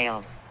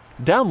voicemails.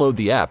 Download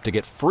the app to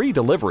get free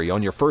delivery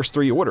on your first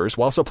 3 orders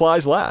while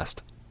supplies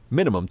last.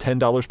 Minimum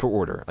 $10 per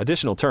order.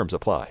 Additional terms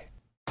apply.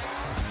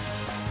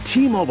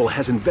 T-Mobile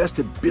has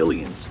invested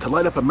billions to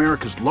light up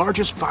America's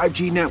largest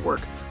 5G network,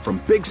 from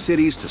big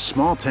cities to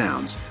small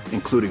towns,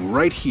 including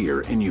right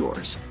here in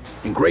yours.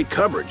 And great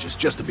coverage is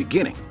just the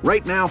beginning.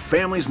 Right now,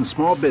 families and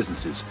small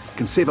businesses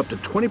can save up to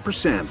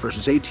 20%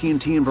 versus AT&T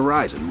and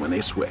Verizon when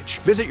they switch.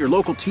 Visit your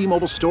local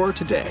T-Mobile store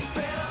today.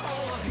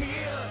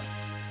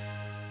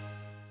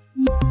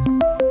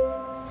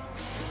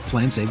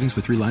 Plan savings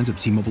with 3 lines of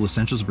T-Mobile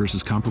Essentials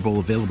versus comparable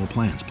available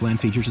plans. Plan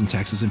features and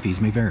taxes and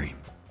fees may vary.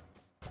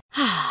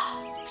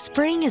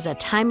 Spring is a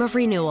time of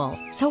renewal,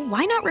 so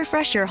why not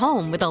refresh your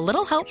home with a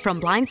little help from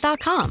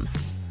Blinds.com?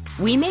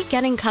 We make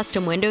getting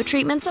custom window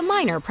treatments a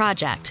minor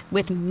project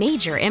with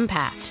major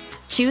impact.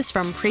 Choose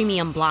from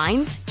premium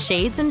blinds,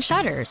 shades, and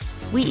shutters.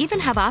 We even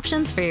have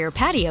options for your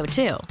patio,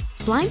 too.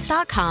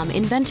 Blinds.com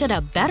invented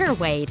a better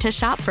way to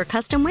shop for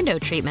custom window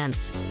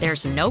treatments.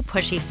 There's no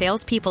pushy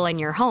salespeople in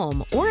your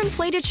home or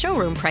inflated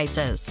showroom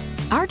prices.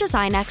 Our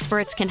design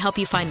experts can help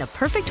you find the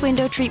perfect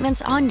window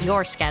treatments on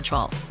your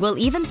schedule. We'll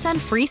even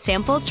send free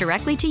samples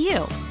directly to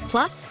you.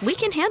 Plus, we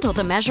can handle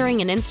the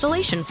measuring and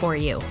installation for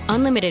you.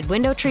 Unlimited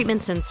window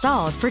treatments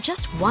installed for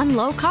just one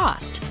low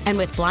cost. And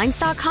with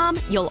Blinds.com,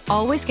 you'll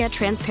always get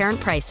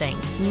transparent pricing.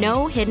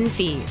 No hidden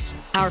fees.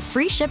 Our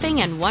free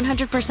shipping and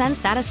 100%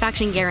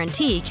 satisfaction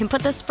guarantee can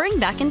put the spring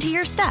back into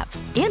your step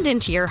and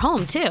into your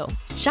home, too.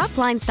 Shop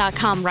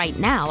Blinds.com right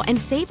now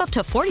and save up to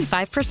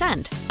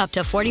 45%. Up to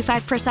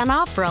 45%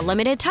 off for a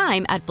limited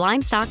time at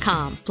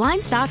Blinds.com.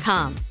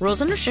 Blinds.com.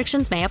 Rules and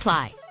restrictions may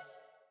apply.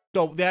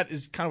 So that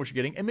is kind of what you're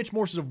getting. And Mitch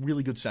Morse is a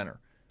really good center.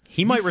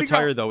 He might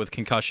retire, though, with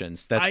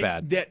concussions. That's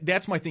bad.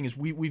 That's my thing is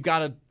we've got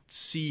to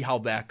see how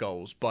that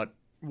goes, but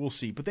we'll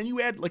see. But then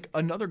you add like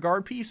another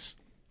guard piece,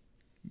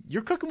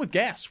 you're cooking with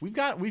gas. We've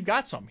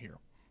got some here.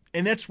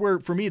 And that's where,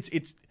 for me,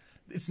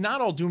 it's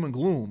not all doom and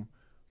gloom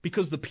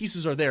because the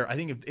pieces are there. I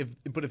think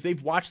if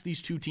they've watched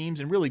these two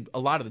teams, and really a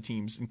lot of the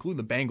teams, including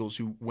the Bengals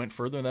who went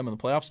further than them in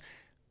the playoffs,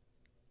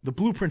 the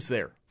blueprint's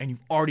there, and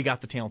you've already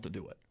got the talent to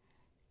do it.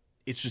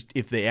 It's just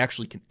if they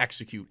actually can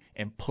execute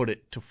and put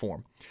it to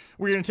form.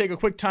 We're going to take a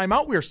quick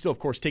timeout. We are still, of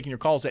course, taking your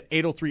calls at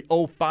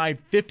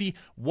 803-0550.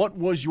 What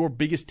was your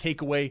biggest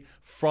takeaway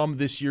from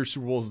this year's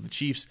Super Bowl as the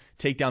Chiefs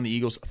take down the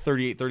Eagles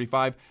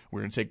 38-35?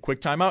 We're going to take a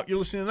quick timeout. You're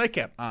listening to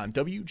Nightcap on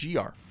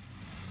WGR.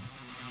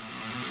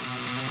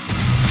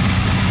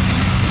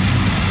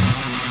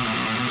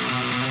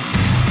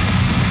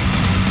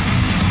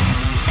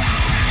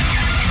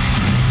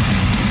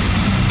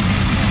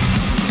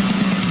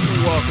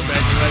 Welcome back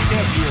to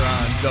Nightcap here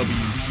on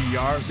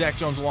WGR. Zach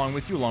Jones along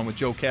with you, along with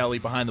Joe Cali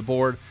behind the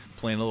board,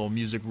 playing a little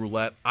music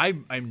roulette.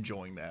 I'm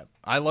enjoying that.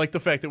 I like the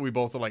fact that we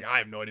both are like, I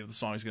have no idea what the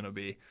song is going to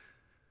be.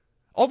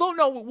 Although,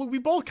 no, we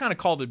both kind of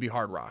called it to be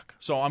hard rock.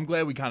 So I'm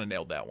glad we kind of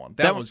nailed that one.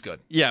 That was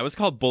good. Yeah, it was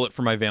called Bullet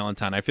for My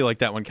Valentine. I feel like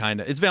that one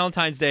kind of... It's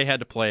Valentine's Day, had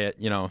to play it,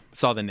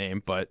 saw the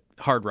name, but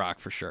hard rock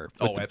for sure.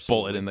 With the absolutely.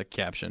 Bullet in the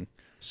caption.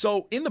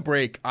 So in the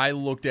break, I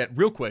looked at,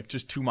 real quick,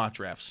 just 2 mock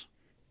drafts.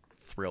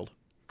 Thrilled.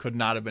 Could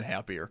not have been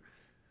happier.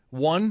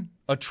 One,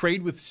 a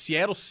trade with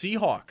Seattle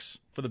Seahawks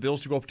for the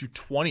Bills to go up to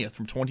 20th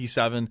from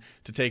 27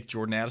 to take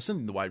Jordan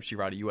Addison, the wide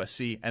receiver out of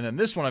USC. And then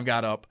this one I've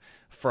got up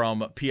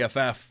from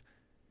PFF,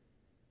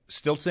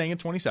 still staying at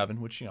 27,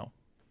 which,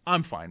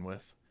 I'm fine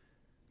with.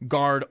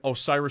 Guard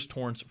Osiris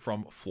Torrance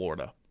from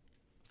Florida.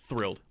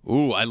 Thrilled.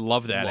 Ooh, I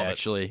love that, love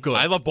actually. Good.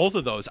 I love both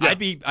of those. Yeah.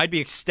 I'd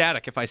be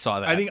ecstatic if I saw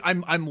that. I think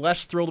I'm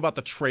less thrilled about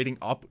the trading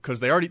up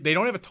because they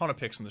don't have a ton of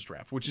picks in this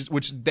draft,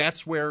 which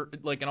that's where,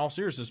 like, in all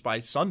seriousness, by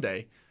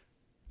Sunday,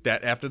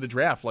 that after the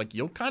draft, like,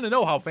 you'll kind of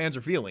know how fans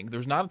are feeling.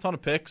 There's not a ton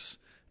of picks,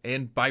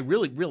 and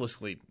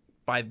realistically,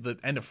 by the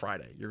end of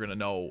Friday, you're going to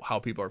know how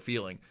people are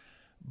feeling.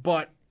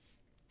 But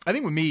I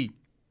think with me,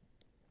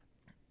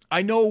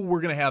 I know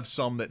we're going to have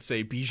some that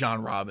say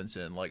Bijan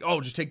Robinson, like,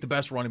 oh, just take the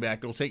best running back.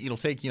 It'll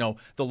take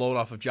the load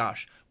off of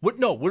Josh.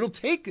 What'll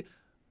take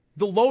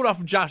the load off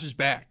of Josh's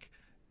back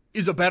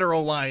is a better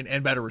O-line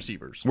and better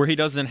receivers. Where he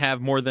doesn't have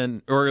more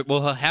than, or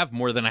will he'll have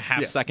more than a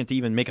half second to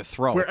even make a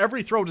throw. Where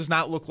every throw does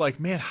not look like,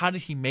 man, how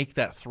did he make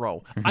that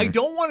throw? I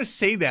don't want to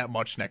say that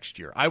much next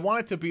year. I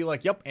want it to be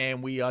like, yep,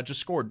 and we just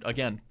scored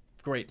again.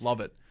 Great, love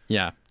it.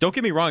 Yeah. Don't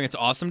get me wrong, it's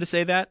awesome to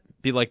say that.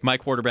 Be like, my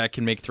quarterback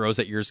can make throws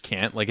that yours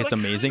can't. Like, it's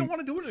amazing. I don't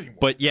want to do it anymore.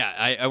 But yeah,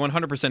 I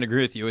 100%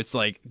 agree with you. It's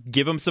like,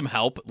 give him some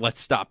help.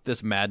 Let's stop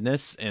this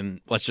madness,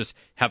 and let's just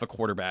have a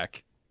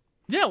quarterback.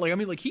 Yeah,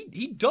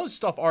 he does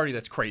stuff already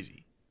that's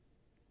crazy.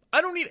 I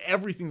don't need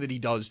everything that he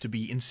does to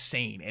be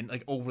insane and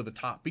like over the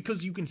top,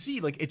 because you can see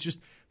like it's just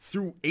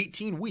through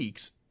 18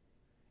 weeks,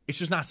 it's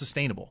just not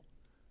sustainable.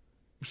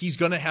 He's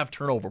going to have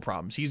turnover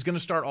problems. He's going to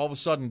start all of a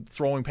sudden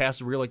throwing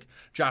passes where you're like,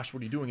 Josh,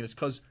 what are you doing? And it's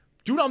because,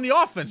 dude, on the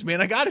offense,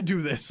 man, I got to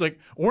do this. Like,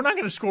 we're not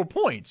going to score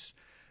points.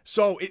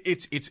 So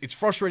it's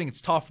frustrating.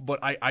 It's tough. But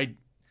I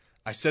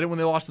said it when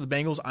they lost to the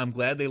Bengals. I'm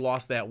glad they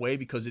lost that way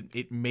because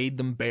it made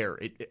them bear.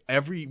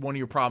 Every one of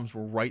your problems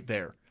were right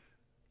there.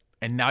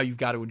 And now you've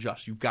got to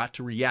adjust. You've got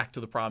to react to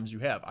the problems you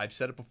have. I've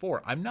said it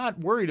before. I'm not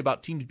worried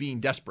about teams being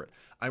desperate.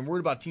 I'm worried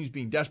about teams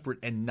being desperate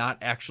and not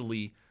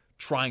actually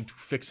trying to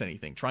fix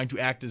anything, trying to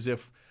act as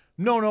if,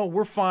 no,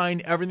 we're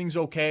fine, everything's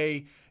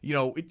okay.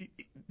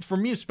 For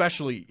me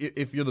especially,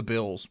 if you're the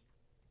Bills,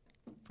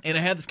 and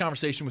I had this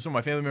conversation with some of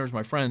my family members,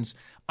 my friends,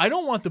 I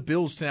don't want the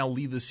Bills to now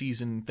leave the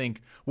season and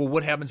think, well,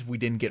 what happens if we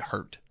didn't get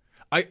hurt?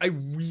 I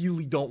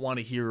really don't want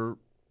to hear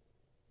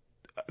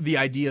the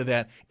idea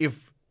that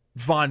if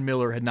Von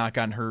Miller had not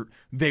gotten hurt,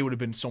 they would have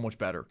been so much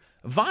better.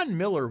 Von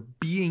Miller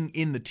being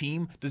in the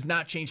team does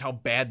not change how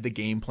bad the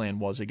game plan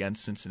was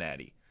against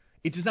Cincinnati.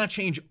 It does not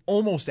change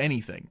almost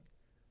anything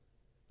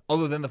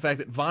other than the fact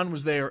that Von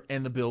was there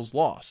and the Bills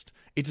lost.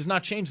 It does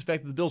not change the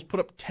fact that the Bills put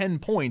up 10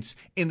 points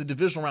in the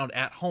divisional round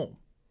at home.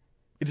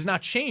 It does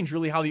not change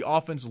really how the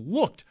offense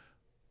looked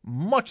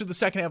much of the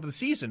second half of the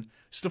season.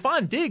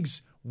 Stephon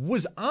Diggs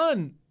was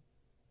on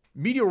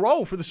Media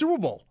Row for the Super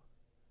Bowl.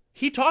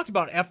 He talked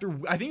about after,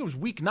 I think it was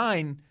week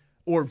 9,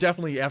 or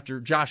definitely after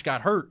Josh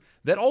got hurt,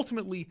 that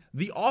ultimately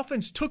the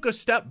offense took a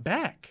step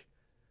back.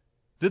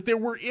 That there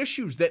were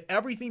issues, that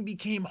everything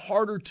became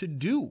harder to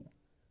do.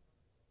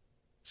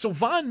 So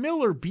Von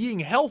Miller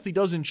being healthy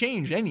doesn't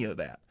change any of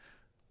that.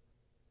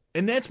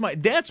 And that's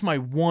my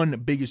one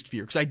biggest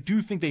fear, because I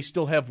do think they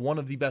still have one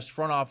of the best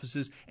front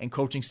offices and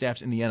coaching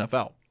staffs in the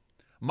NFL.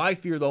 My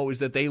fear, though, is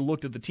that they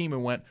looked at the team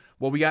and went,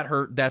 well, we got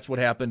hurt. That's what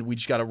happened. We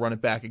just got to run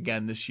it back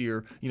again this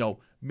year,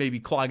 maybe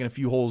clogging a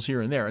few holes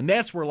here and there. And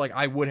that's where,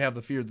 I would have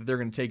the fear that they're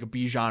going to take a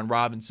Bijan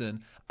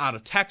Robinson out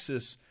of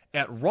Texas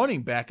at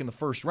running back in the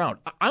first round.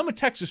 I'm a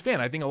Texas fan.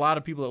 I think a lot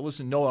of people that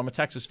listen know I'm a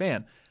Texas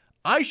fan.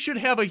 I should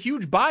have a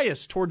huge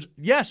bias towards,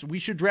 yes, we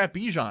should draft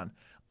Bijan.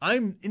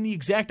 I'm in the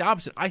exact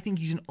opposite. I think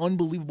he's an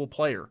unbelievable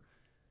player.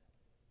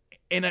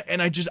 And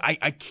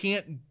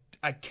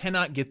I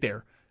cannot get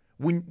there.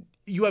 When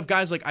you have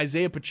guys like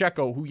Isaiah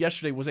Pacheco, who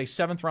yesterday was a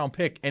 7th-round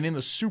pick and in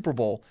the Super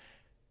Bowl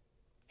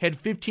had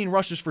 15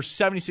 rushes for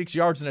 76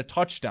 yards and a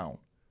touchdown.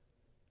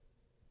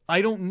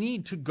 I don't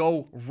need to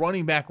go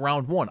running back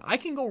round 1. I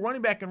can go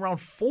running back in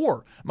round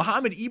 4.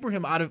 Muhammad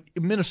Ibrahim out of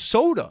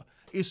Minnesota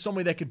is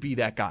somebody that could be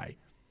that guy.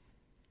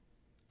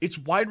 It's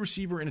wide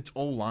receiver and it's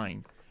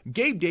O-line.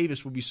 Gabe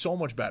Davis would be so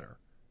much better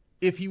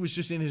if he was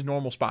just in his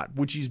normal spot,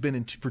 which he's been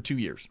in for 2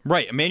 years.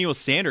 Right. Emmanuel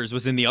Sanders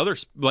was in the other,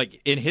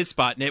 in his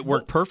spot, and it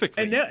worked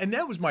perfectly. And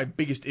that was my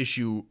biggest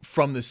issue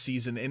from this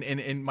season,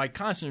 and my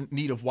constant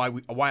need of why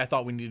I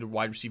thought we needed a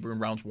wide receiver in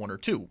rounds 1 or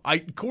 2.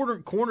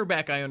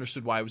 Cornerback, I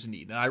understood why it was a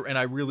need, and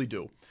I really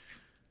do.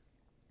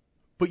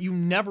 But you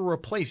never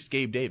replaced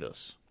Gabe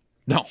Davis.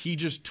 No. He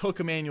just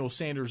took Emmanuel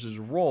Sanders'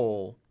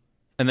 role.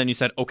 And then you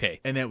said, okay.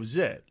 And that was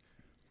it.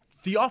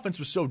 The offense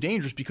was so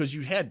dangerous because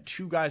you had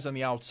 2 guys on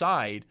the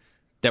outside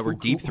that were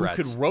deep threats,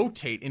 who could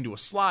rotate into a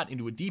slot,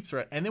 into a deep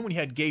threat. And then when you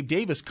had Gabe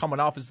Davis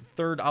coming off as the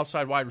 3rd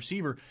outside wide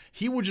receiver,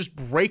 he would just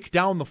break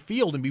down the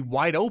field and be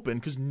wide open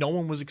because no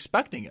one was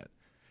expecting it.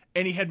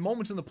 And he had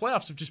moments in the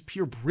playoffs of just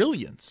pure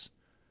brilliance.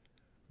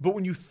 But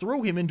when you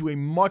threw him into a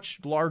much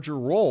larger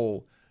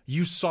role,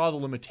 you saw the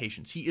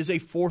limitations. He is a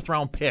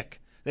 4th-round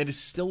pick. That is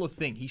still a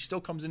thing. He still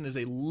comes in as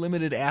a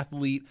limited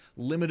athlete,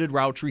 limited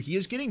route tree. He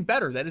is getting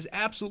better. That is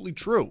absolutely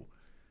true.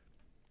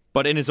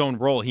 But in his own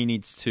role, he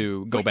needs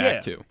to go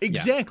back to.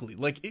 Exactly.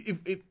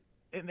 Yeah.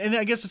 And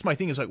I guess that's my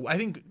thing is I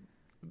think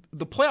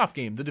the playoff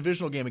game, the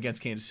divisional game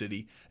against Kansas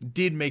City,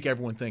 did make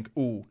everyone think,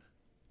 ooh,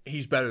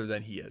 he's better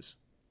than he is.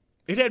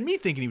 It had me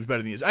thinking he was better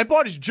than he is. I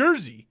bought his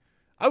jersey.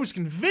 I was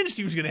convinced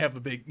he was going to have a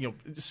big,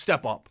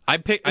 step up. I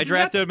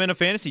drafted him in a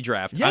fantasy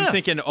draft. Yeah. I'm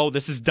thinking, oh,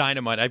 this is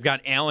dynamite. I've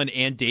got Allen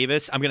and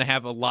Davis. I'm going to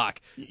have a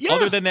lock. Yeah.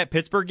 Other than that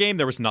Pittsburgh game,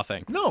 there was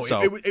nothing. No,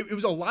 so. it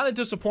was a lot of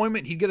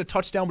disappointment. He'd get a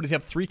touchdown, but he'd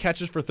have 3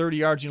 catches for 30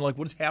 yards. You're like,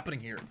 what is happening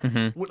here?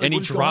 Mm-hmm. And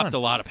he dropped a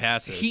lot of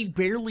passes. He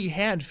barely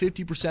had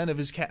 50% of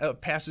his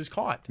passes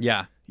caught.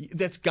 Yeah.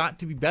 That's got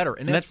to be better.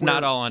 And that's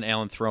not all on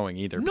Allen throwing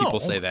either. No, People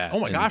say that. Oh,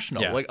 my gosh,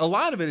 no. Yeah. Like, a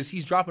lot of it is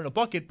he's dropping a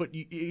bucket, but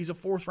he's a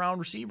fourth-round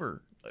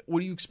receiver.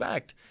 What do you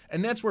expect?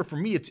 And that's where, for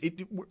me,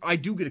 I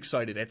do get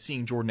excited at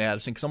seeing Jordan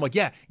Addison because I'm like,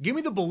 yeah, give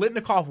me the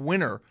Biletnikoff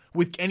winner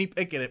with Kenny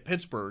Pickett at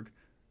Pittsburgh.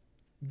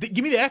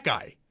 Give me that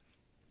guy.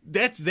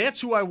 That's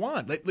who I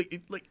want.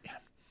 Like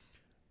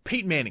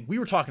Peyton Manning. We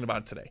were talking about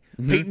it today.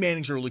 Mm-hmm. Peyton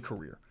Manning's early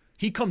career.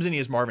 He comes in, he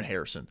has Marvin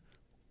Harrison.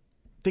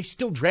 They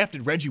still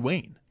drafted Reggie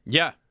Wayne.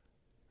 Yeah.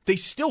 They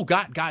still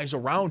got guys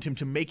around him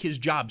to make his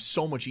job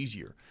so much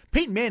easier.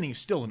 Peyton Manning is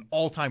still an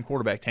all-time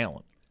quarterback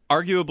talent.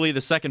 Arguably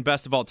the second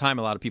best of all time,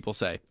 a lot of people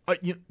say.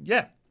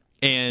 Yeah.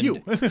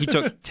 And he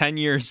took 10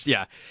 years.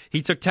 Yeah.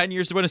 He took 10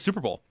 years to win a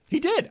Super Bowl. He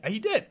did.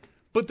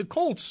 But the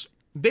Colts,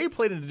 they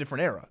played in a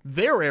different era.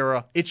 Their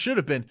era, it should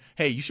have been,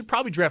 hey, you should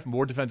probably draft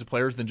more defensive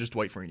players than just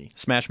Dwight Freeney.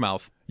 Smash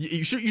mouth.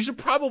 You should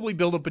probably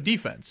build up a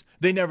defense.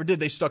 They never did.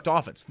 They stuck to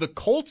offense. The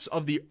Colts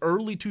of the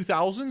early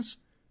 2000s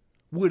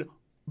would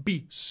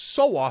be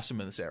so awesome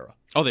in this era.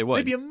 Oh, they would.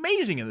 They'd be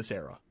amazing in this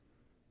era.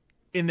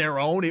 In their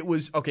own, it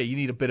was, okay, you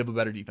need a bit of a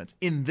better defense.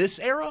 In this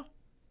era,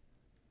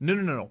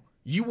 no.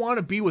 You want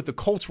to be what the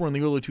Colts were in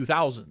the early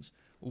 2000s.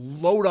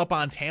 Load up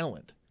on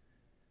talent.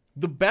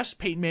 The best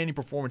Peyton Manning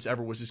performance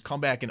ever was his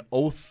comeback in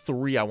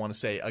 2003, I want to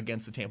say,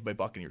 against the Tampa Bay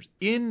Buccaneers.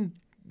 In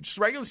just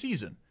regular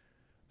season.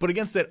 But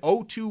against that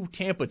 0-2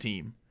 Tampa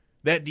team,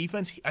 that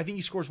defense, I think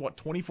he scores,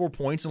 24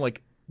 points in,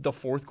 like, the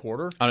fourth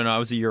quarter? I don't know. I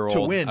was a year old.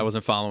 To win. I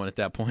wasn't following at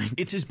that point.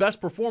 It's his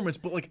best performance,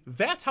 but, like,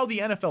 that's how the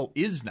NFL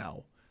is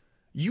now.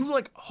 You,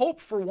 like, hope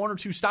for one or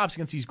two stops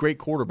against these great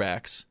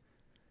quarterbacks,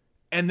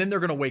 and then they're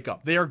going to wake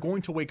up. They are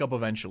going to wake up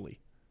eventually.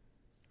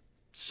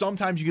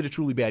 Sometimes you get a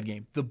truly bad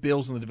game. The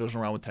Bills in the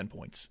divisional round with 10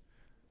 points.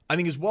 I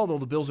think as well, though,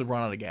 the Bills had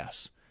run out of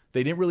gas.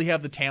 They didn't really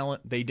have the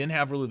talent. They didn't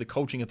have really the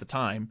coaching at the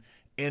time.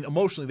 And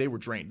emotionally, they were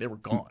drained. They were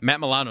gone. Matt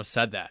Milano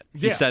said that.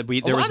 He said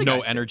there was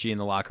no energy in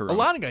the locker room. A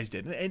lot of guys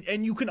did.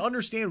 And you can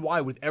understand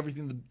why with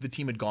everything the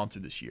team had gone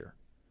through this year.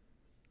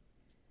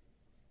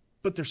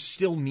 But there's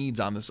still needs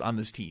on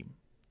this team.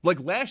 Like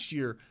last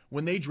year,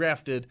 when they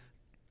drafted,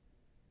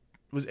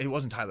 it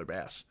wasn't Tyler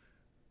Bass.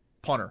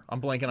 Punter. I'm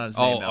blanking on his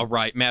name now. Oh,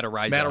 right. Matt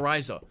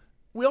Araiza.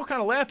 We all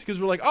kind of laughed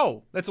because we're like,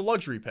 oh, that's a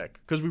luxury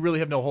pick because we really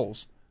have no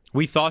holes.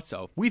 We thought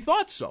so.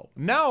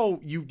 Now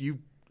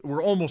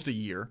we're almost a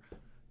year.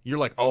 You're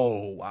like,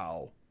 oh,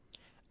 wow.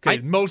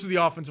 Okay, most of the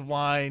offensive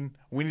line,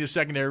 we need a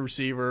secondary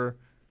receiver.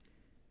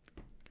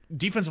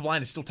 Defensive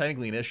line is still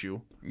technically an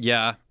issue.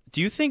 Yeah.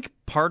 Do you think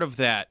part of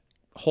that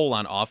hole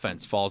on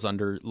offense falls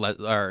under,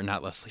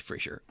 not Leslie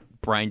Frazier,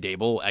 Brian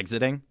Dable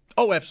exiting?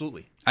 Oh,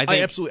 absolutely.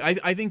 Absolutely.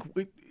 I think,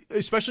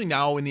 especially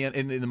now in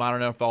the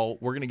modern NFL,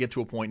 we're going to get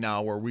to a point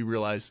now where we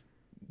realize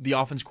the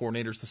offense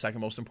coordinator is the second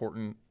most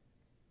important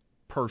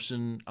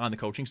person on the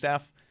coaching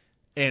staff,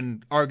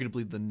 and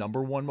arguably the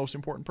number one most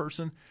important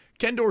person.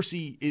 Ken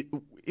Dorsey,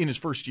 in his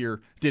first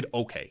year, did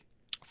okay.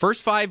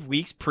 First 5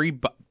 weeks,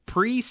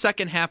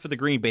 pre-second half of the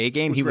Green Bay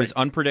game, he was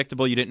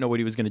unpredictable. You didn't know what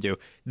he was going to do.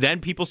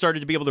 Then people started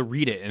to be able to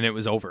read it, and it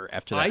was over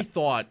after that. I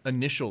thought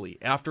initially,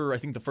 after I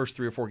think the first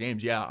 3 or 4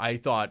 games, I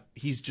thought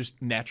he's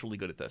just naturally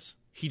good at this.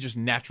 He just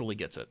naturally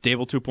gets it.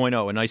 Dable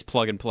 2.0, a nice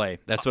plug and play.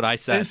 That's what I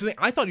said. And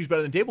I thought he was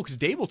better than Dable because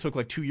Dable took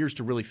like 2 years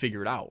to really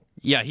figure it out.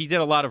 Yeah, he did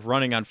a lot of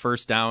running on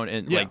first down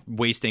and like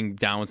wasting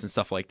downs and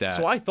stuff like that.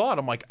 So I thought,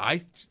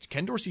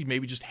 Ken Dorsey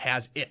maybe just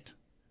has it.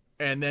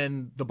 And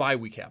then the bye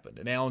week happened,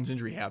 and Allen's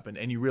injury happened,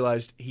 and you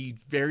realized he's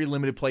very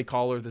limited play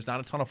caller. There's not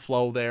a ton of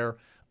flow there.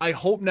 I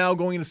hope now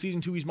going into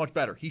season 2 he's much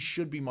better. He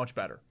should be much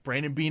better.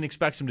 Brandon Beane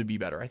expects him to be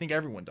better. I think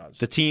everyone does.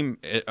 The team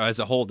as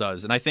a whole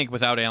does. And I think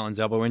without Allen's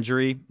elbow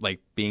injury,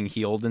 like being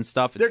healed and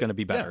stuff, it's going to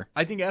be better.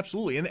 Yeah, I think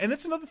absolutely. And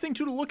that's another thing,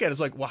 too, to look at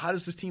is like, well, how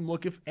does this team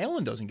look if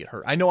Allen doesn't get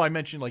hurt? I know I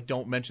mentioned, like,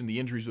 don't mention the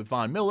injuries with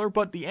Von Miller,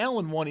 but the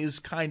Allen one is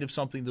kind of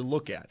something to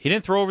look at. He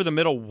didn't throw over the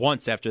middle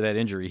once after that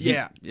injury.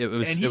 It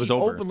was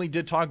over. He openly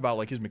did talk about,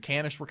 like, his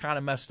mechanics were kind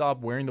of messed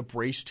up. Wearing the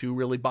brace, too,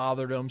 really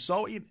bothered him.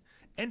 So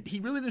and he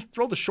really didn't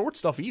throw the short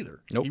stuff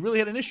either. Nope. He really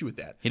had an issue with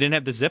that. He didn't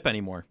have the zip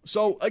anymore.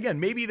 So, again,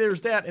 maybe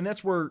there's that, and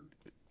that's where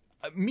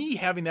me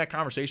having that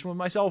conversation with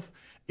myself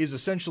is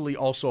essentially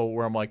also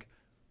where I'm like,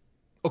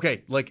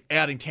 okay, like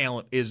adding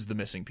talent is the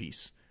missing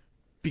piece.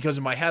 Because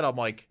in my head, I'm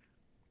like,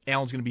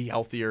 Allen's going to be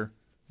healthier,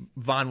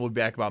 Von will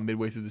be back about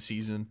midway through the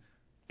season,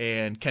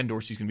 and Ken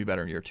Dorsey's going to be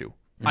better in year 2.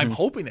 Mm-hmm. I'm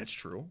hoping that's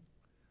true.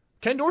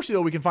 Ken Dorsey,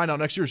 though, we can find out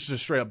next year is just a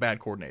straight-up bad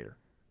coordinator.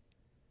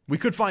 We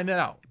could find that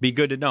out. Be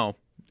good to know.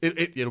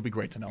 It'll be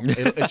great to know.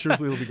 It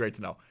truthfully will be great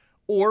to know.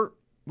 Or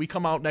we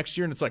come out next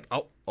year and it's like,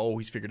 oh,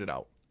 he's figured it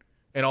out.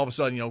 And all of a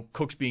sudden,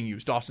 Cook's being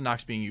used, Dawson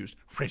Knox being used,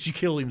 Reggie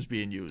Killiam's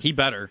being used. He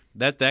better.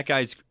 That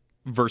guy's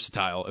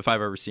versatile if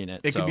I've ever seen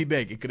it. It could be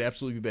big. It could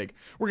absolutely be big.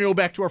 We're going to go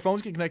back to our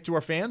phones, get connected to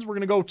our fans. We're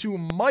going to go to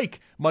Mike.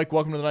 Mike,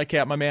 welcome to the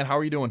Nightcap, my man. How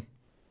are you doing?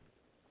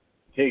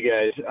 Hey,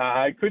 guys.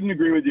 I couldn't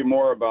agree with you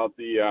more about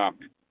the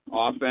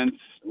offense,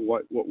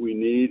 what we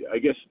need. I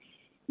guess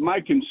my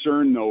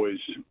concern, though, is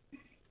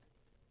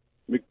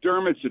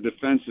McDermott's a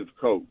defensive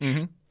coach.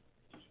 Mm-hmm.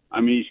 I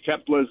mean, he's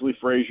kept Leslie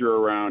Frazier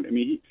around. I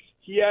mean,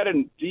 he had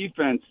a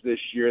defense this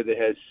year that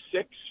has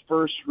 6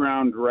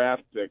 first-round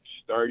draft picks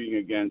starting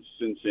against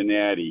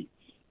Cincinnati,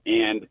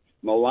 and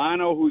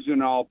Milano, who's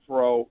an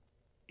All-Pro,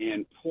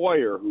 and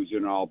Poyer, who's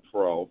an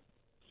All-Pro,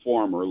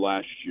 former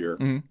last year,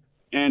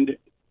 and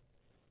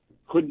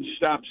couldn't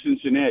stop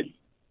Cincinnati.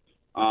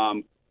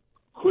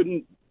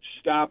 Couldn't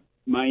stop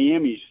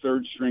Miami's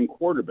third-string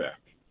quarterback.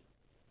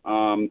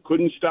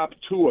 Couldn't stop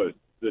Tua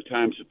the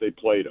times that they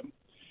played him.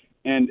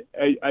 And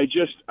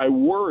I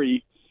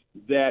worry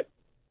that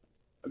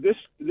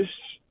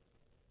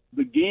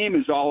the game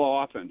is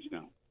all offense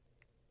now.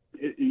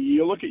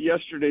 You look at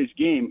yesterday's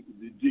game.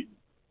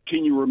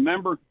 Can you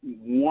remember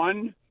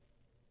one,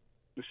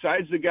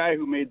 besides the guy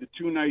who made the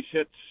 2 nice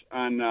hits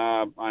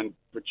on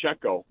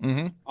Pacheco?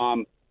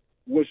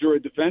 Was there a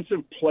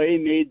defensive play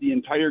made the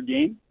entire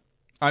game?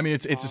 I mean,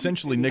 it's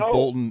essentially Nick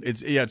Bolton.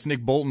 It's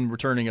Nick Bolton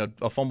returning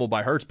a fumble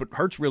by Hurts, but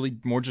Hurts really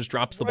more just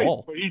drops the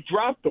ball. But he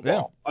dropped the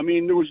ball. I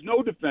mean, there was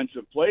no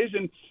defensive plays,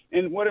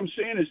 and what I'm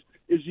saying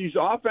is these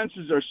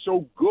offenses are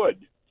so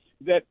good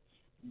that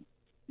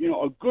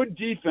a good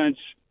defense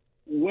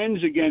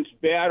wins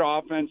against bad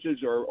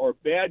offenses or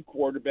bad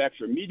quarterbacks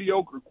or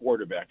mediocre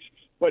quarterbacks.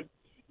 But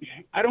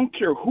I don't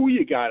care who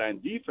you got on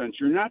defense.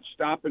 You're not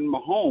stopping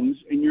Mahomes,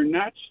 and you're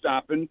not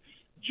stopping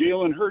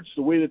Jalen Hurts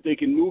the way that they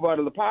can move out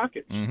of the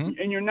pocket.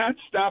 And you're not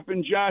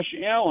stopping Josh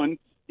Allen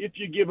if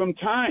you give him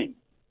time.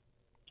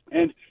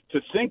 And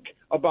to think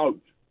about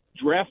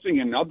drafting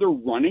another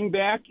running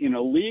back in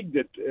a league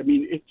that, I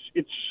mean,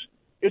 it's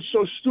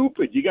so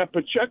stupid. You got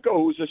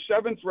Pacheco, who's a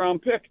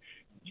 7th-round pick.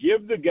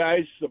 Give the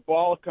guys the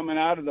ball coming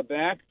out of the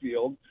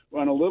backfield,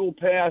 run a little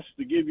pass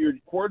to give your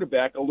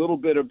quarterback a little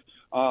bit of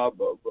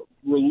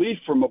relief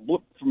from a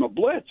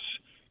blitz.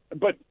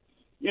 But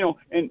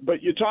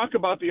but you talk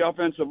about the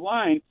offensive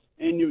line,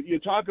 and you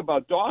talk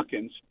about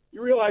Dawkins.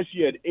 You realize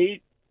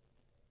he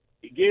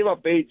gave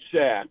up 8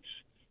 sacks.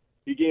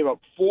 He gave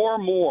up 4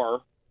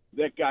 more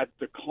that got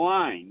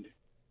declined,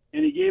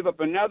 and he gave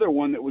up another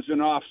one that was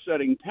an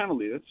offsetting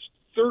penalty. That's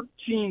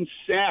 13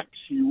 sacks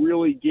he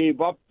really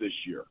gave up this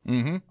year.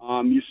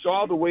 You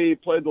saw the way he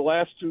played the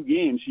last 2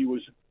 games. He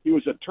was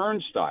a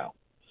turnstile.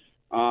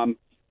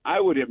 I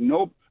would have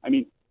my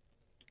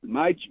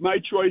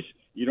choice.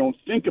 You don't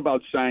think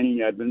about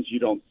signing Edmonds. You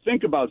don't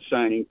think about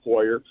signing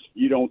Poyer.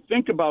 You don't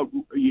think about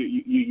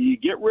you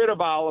get rid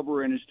of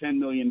Oliver and his $10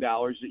 million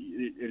that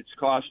it's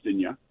costing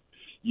you.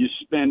 You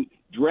spend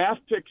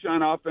draft picks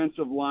on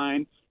offensive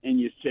line, and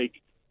you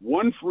take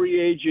one free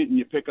agent and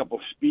you pick up a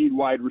speed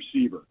wide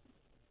receiver.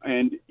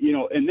 And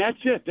that's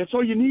it. That's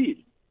all you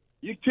need.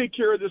 You take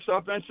care of this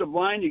offensive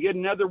line, you get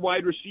another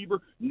wide receiver.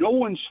 No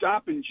one's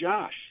stopping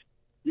Josh.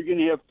 You're going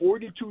to have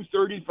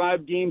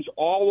 42-35 games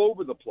all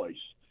over the place.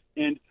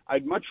 And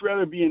I'd much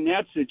rather be in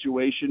that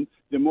situation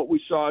than what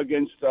we saw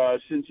against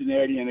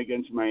Cincinnati and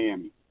against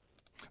Miami.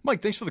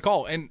 Mike, thanks for the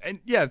call. And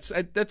yeah,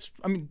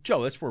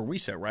 Joe, that's where we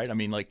sit, right? I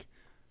mean, like,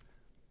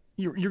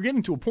 you're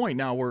getting to a point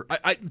now where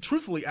I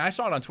truthfully, I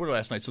saw it on Twitter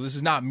last night, so this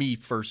is not me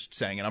first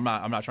saying it. I'm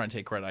not trying to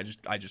take credit.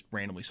 I just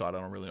randomly saw it.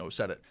 I don't really know who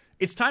said it.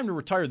 It's time to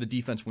retire the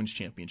defense wins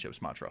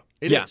championships mantra.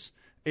 It is.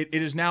 It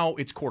is now.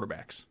 It's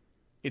quarterbacks.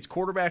 It's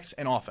quarterbacks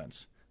and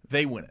offense.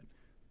 They win it.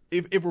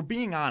 If we're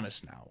being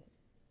honest now,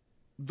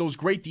 those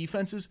great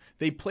defenses,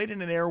 they played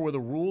in an era where the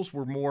rules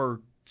were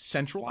more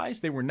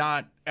centralized. They were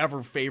not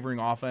ever favoring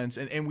offense,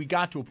 and we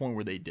got to a point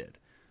where they did.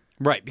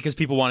 Right, because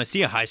people want to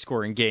see a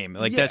high-scoring game.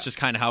 That's just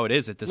kind of how it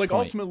is at this point.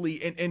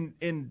 Ultimately,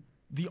 and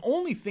the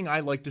only thing I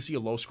like to see a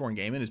low-scoring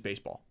game in is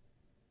baseball.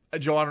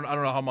 Joe, I don't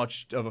know how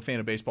much of a fan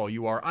of baseball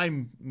you are.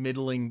 I'm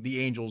middling.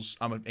 The Angels,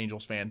 I'm an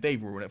Angels fan. They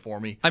ruin it for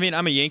me. I mean,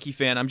 I'm a Yankee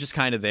fan. I'm just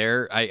kind of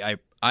there.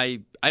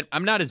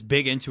 I'm not as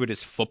big into it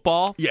as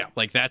football. Yeah.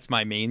 Like, that's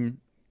my main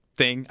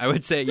thing, I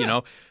would say,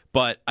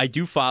 But I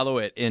do follow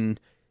it in,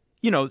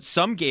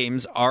 some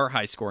games are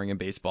high scoring in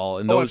baseball,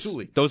 and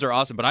those are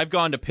awesome. But I've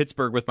gone to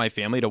Pittsburgh with my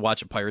family to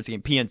watch a Pirates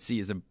game. PNC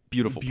is a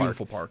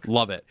beautiful park.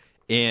 Love it.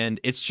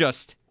 And it's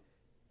just,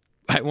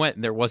 I went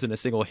and there wasn't a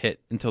single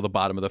hit until the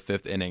bottom of the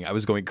 5th inning. I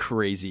was going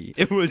crazy.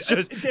 It was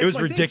just, it was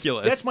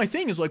ridiculous. That's my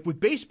thing is, like, with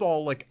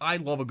baseball, like, I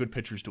love a good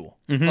pitcher's duel.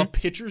 A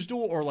pitcher's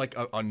duel or like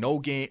a no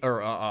game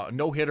or a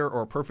no hitter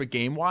or a perfect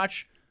game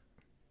watch.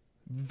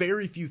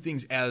 Very few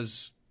things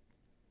as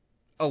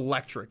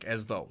electric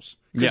as those.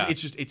 Yeah.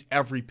 It's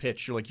every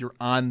pitch. You're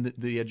on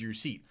the edge of your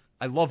seat.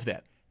 I love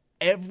that.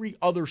 Every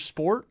other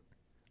sport,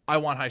 I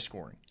want high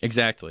scoring.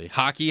 Exactly.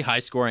 Hockey, high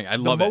scoring. I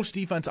love it. The most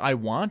defense I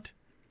want,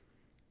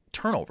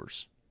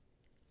 turnovers.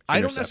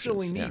 I don't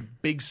necessarily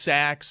need big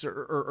sacks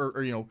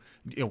or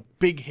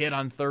big hit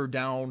on 3rd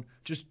down.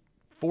 Just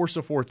force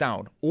a 4th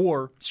down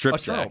or strip a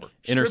turnover.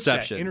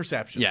 Sack.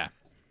 Interception. Yeah.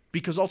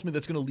 Because ultimately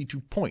that's going to lead to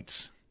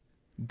points.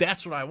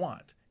 That's what I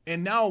want.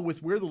 And now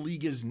with where the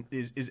league is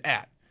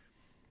at,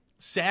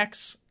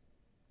 sacks,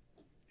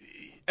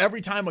 every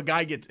time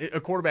a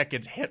quarterback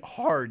gets hit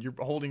hard, you're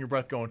holding your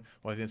breath going,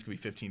 well, I think it's going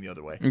to be 15 the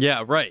other way.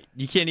 Yeah, right.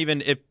 You can't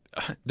even,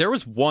 there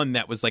was one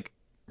that was like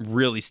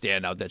really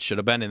standout that should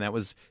have been, and that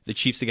was the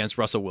Chiefs against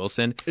Russell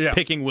Wilson, Yeah.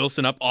 picking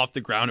Wilson up off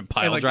the ground and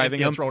pile driving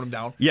him. Throwing him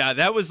down. Yeah,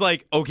 that was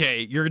like,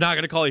 okay, you're not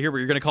going to call it here, but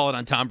you're going to call it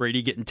on Tom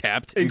Brady getting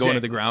tapped and going to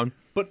the ground.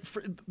 But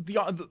for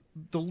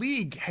the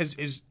league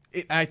is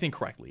I think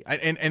correctly,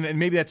 and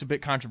maybe that's a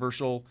bit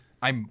controversial.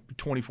 I'm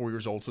 24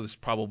 years old, so this is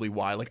probably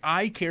why. Like,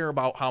 I care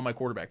about how my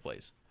quarterback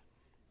plays.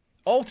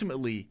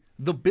 Ultimately,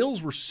 the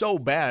Bills were so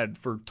bad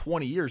for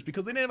 20 years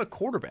because they didn't have a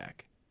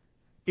quarterback.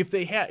 If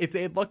they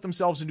had lucked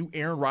themselves into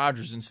Aaron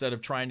Rodgers instead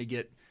of trying to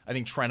get, I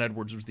think Trent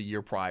Edwards was the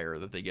year prior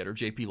that they get, or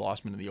J.P.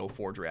 Lossman in the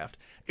 04 draft.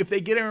 If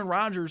they get Aaron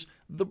Rodgers,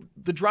 the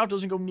drought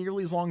doesn't go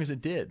nearly as long as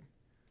it did.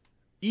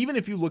 Even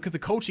if you look at the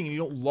coaching and you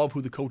don't love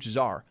who the coaches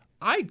are,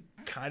 I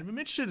kind of am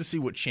interested to see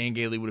what Chan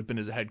Gailey would have been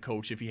as a head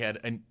coach if he had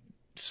a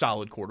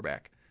solid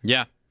quarterback.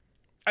 Yeah.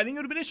 I think it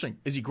would have been interesting.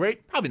 Is he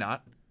great? Probably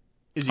not.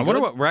 Is he I wonder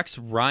good? what Rex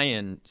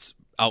Ryan's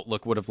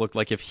outlook would have looked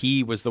like if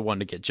he was the one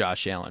to get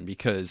Josh Allen,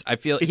 because I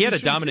feel he had a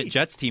dominant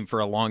Jets team for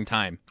a long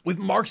time. With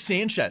Mark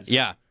Sanchez.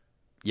 Yeah.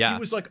 He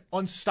was like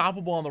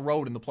unstoppable on the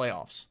road in the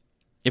playoffs.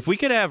 If we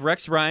could have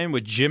Rex Ryan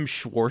with Jim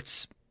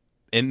Schwartz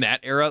in that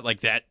era,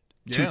 like that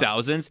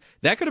 2000s,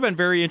 that could have been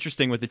very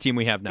interesting with the team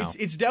we have now.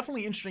 It's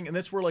definitely interesting, and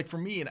that's where, like, for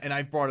me, and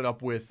I've brought it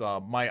up with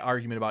my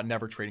argument about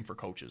never trading for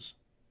coaches.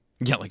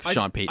 Yeah, like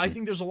Sean Payton. I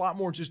think there's a lot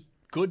more just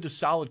good to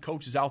solid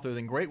coaches out there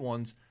than great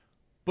ones.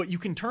 But you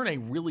can turn a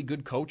really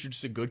good coach or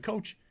just a good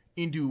coach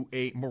into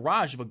a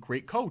mirage of a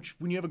great coach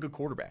when you have a good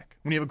quarterback,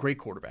 when you have a great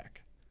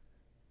quarterback.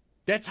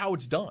 That's how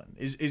it's done,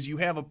 is you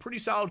have a pretty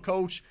solid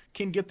coach,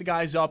 can get the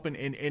guys up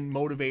and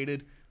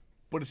motivated,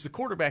 but it's the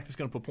quarterback that's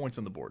going to put points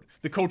on the board.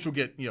 The coach will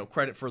get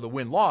credit for the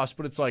win-loss,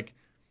 but it's like,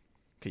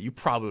 okay, you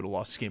probably would have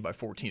lost this game by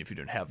 14 if you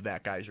didn't have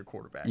that guy as your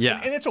quarterback. Yeah.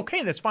 And that's okay,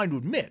 and that's fine to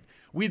admit.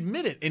 We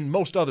admit it in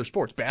most other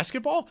sports.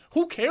 Basketball,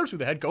 who cares who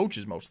the head coach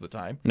is most of the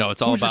time? No,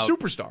 it's all Who's about your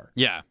superstar?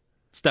 Yeah.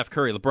 Steph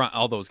Curry, LeBron,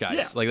 all those guys.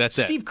 Yeah. Like, that's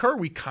Steve Kerr,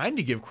 we kind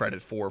of give credit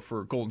for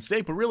Golden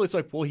State, but really it's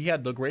like, well, he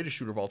had the greatest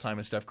shooter of all time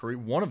in Steph Curry,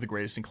 one of the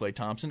greatest in Klay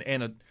Thompson,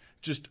 and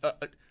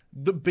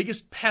the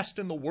biggest pest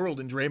in the world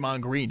in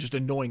Draymond Green, just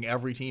annoying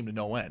every team to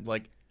no end.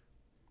 Like,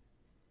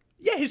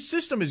 yeah, his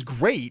system is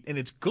great and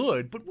it's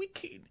good, but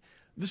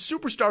the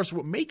superstars are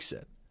what makes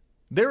it.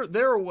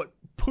 They're what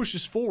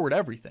pushes forward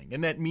everything,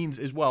 and that means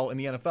as well in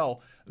the NFL,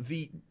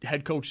 the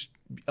head coach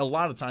a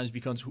lot of times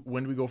becomes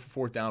when do we go for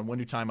fourth down, when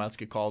do timeouts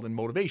get called, and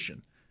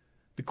motivation.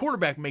 The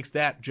quarterback makes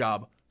that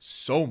job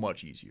so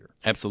much easier.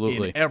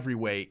 Absolutely. In every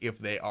way if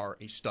they are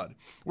a stud.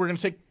 We're going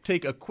to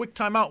take a quick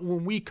timeout.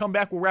 When we come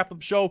back, we'll wrap up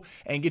the show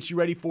and get you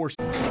ready for...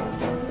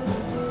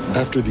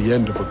 After the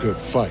end of a good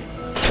fight,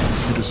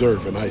 you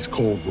deserve an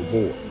ice-cold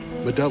reward.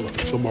 Modelo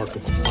is the mark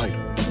of a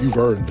fighter. You've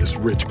earned this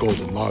rich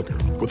golden lager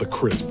with a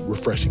crisp,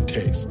 refreshing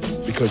taste.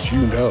 Because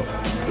you know,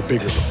 the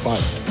bigger the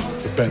fight,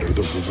 the better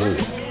the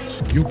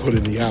reward. You put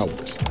in the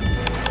hours,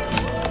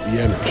 the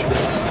energy,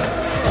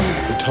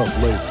 the tough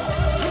labor.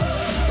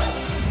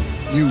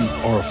 You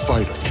are a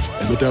fighter,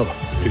 and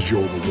Modelo is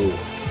your reward.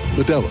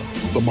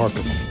 Modelo, the mark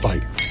of a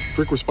fighter.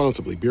 Drink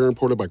responsibly. Beer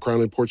imported by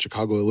Crown Imports,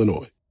 Chicago,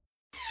 Illinois.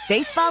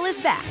 Baseball is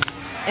back,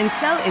 and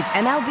so is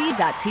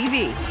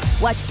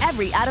MLB.tv. Watch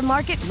every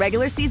out-of-market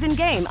regular season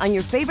game on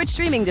your favorite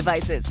streaming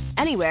devices,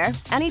 anywhere,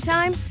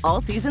 anytime,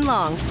 all season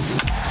long.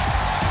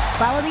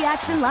 Follow the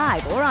action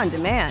live or on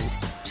demand.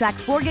 Track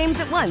 4 games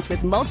at once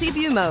with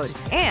multi-view mode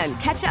and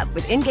catch up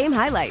with in-game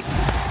highlights.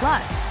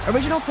 Plus,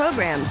 original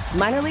programs,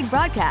 minor league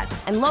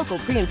broadcasts, and local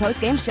pre- and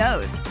post-game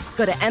shows.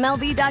 Go to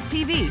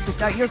MLB.tv to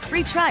start your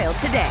free trial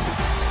today.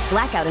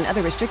 Blackout and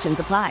other restrictions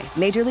apply.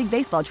 Major League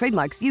Baseball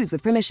trademarks used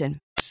with permission.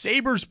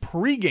 Sabres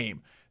pregame.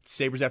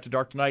 Sabres After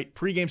Dark tonight.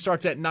 Pregame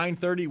starts at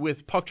 9:30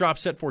 with puck drop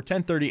set for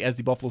 10:30 as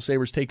the Buffalo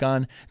Sabres take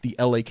on the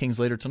LA Kings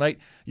later tonight.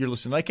 You're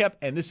listening to Nightcap,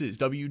 and this is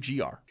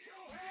WGR.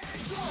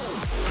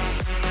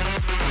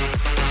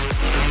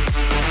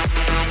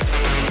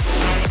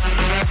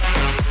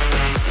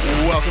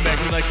 Welcome back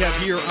to the Nightcap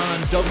here on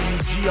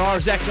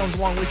WGR. Zach Jones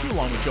along with you,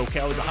 along with Joe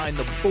Kelly behind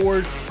the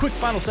board. Quick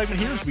final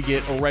segment here as we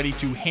get ready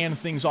to hand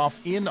things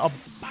off in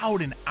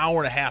about an hour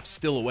and a half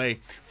still away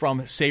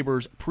from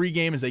Sabres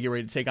pregame as they get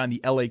ready to take on the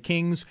LA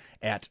Kings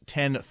at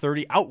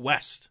 10:30 out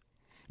west.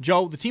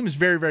 Joe, the team is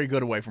very, very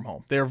good away from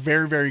home. They're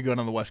very, very good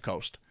on the West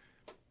Coast.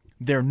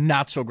 They're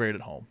not so great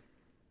at home.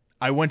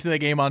 I went to the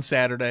game on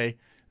Saturday.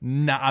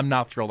 I'm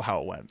not thrilled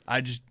how it went.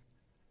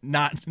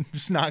 Not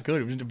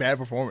good. It was a bad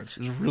performance.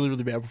 It was a really,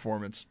 really bad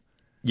performance.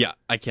 Yeah,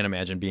 I can't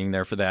imagine being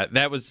there for that.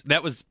 That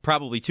was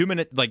probably 2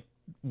 minutes, like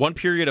one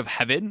period of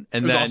heaven,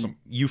 and then awesome.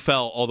 You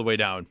fell all the way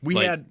down. We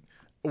had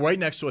right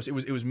next to us. It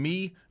was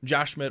me,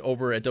 Josh Schmidt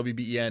over at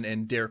WBEN,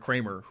 and Derek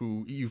Kramer,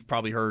 who you've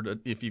probably heard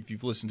if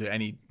you've listened to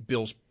any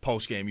Bills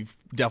post game. You've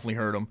definitely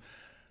heard him.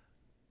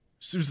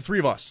 So it was the three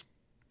of us.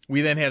 We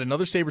then had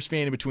another Sabres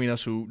fan in between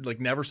us who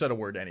never said a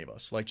word to any of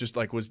us.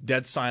 Was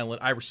dead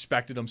silent. I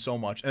respected him so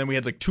much. And then we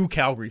had 2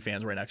 Calgary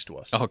fans right next to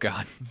us. Oh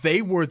God.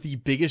 They were the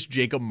biggest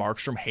Jacob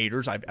Markstrom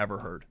haters I've ever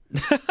heard.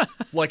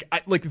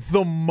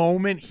 The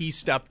moment he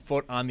stepped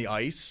foot on the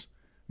ice,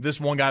 This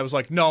one guy was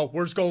like, no,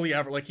 worst goalie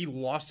ever. Like, he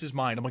lost his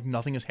mind. I'm like,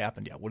 nothing has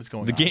happened yet. What is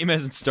going on? The game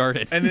hasn't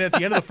started. And then at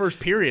the end of the first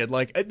period,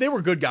 like, they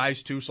were good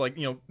guys, too. So, like,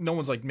 no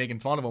one's, like, making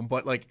fun of them.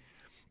 But, like,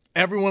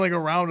 everyone, like,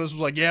 around us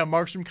was like, yeah,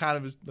 Markstrom kind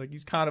of is, like,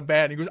 he's kind of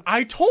bad. And he goes,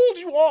 I told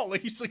you all.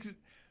 Like, he's, like,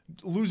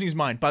 losing his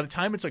mind. By the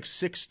time it's, like,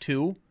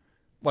 6-2,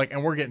 like,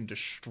 and we're getting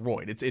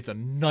destroyed. It's a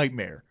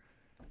nightmare.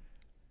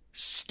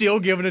 Still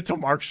giving it to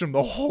Markstrom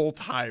the whole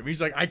time. He's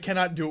like, I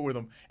cannot do it with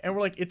him. And we're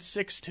like, it's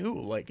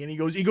 6-2. Like, and he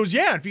goes,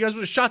 yeah, if you guys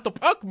would have shot the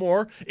puck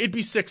more, it'd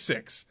be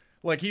 6-6.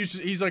 Like,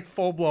 he's like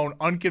full blown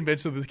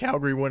unconvinced of the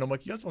Calgary win. I'm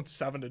like, you guys won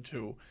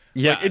 7-2.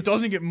 Yeah. Like, it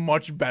doesn't get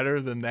much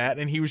better than that.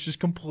 And he was just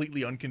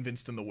completely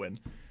unconvinced in the win.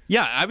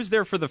 Yeah, I was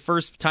there for the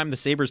first time the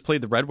Sabres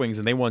played the Red Wings,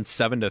 and they won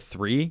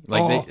 7-3.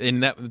 Like,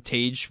 and that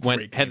Tage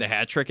had the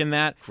hat trick in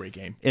that. Great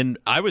game. And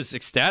I was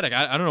ecstatic.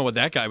 I don't know what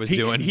that guy was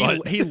doing.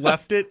 But he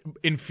left it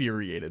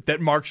infuriated that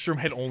Markstrom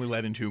had only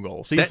let in 2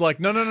 goals. He's like,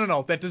 no,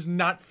 that does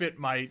not fit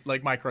my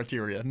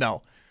criteria.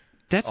 No.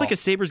 That's like a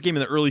Sabres game in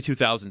the early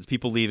 2000s.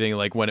 People leaving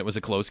like when it was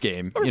a close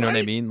game. You know what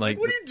I mean? Like,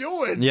 what are you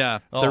doing? Yeah,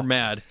 they're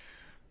mad.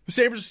 The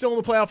Sabres are still in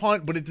the playoff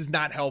hunt, but it does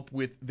not help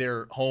with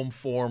their home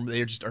form.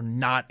 They just are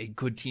not a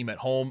good team at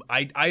home.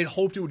 I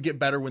hoped it would get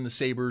better when the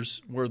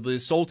Sabres were the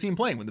sole team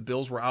playing, when the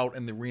Bills were out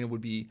and the arena would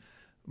be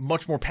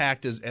much more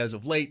packed as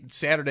of late.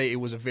 Saturday, it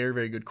was a very,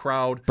 very good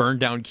crowd.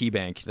 Burned down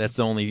KeyBank. That's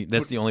the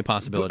only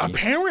possibility. But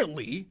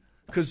apparently,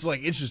 because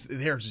like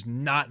they're just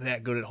not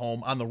that good at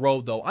home. On the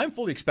road, though, I'm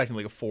fully expecting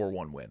like a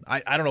 4-1 win. I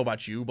don't know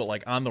about you, but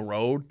like on the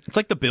road, it's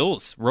like the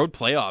Bills road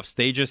playoffs.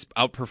 They just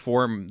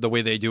outperform the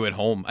way they do at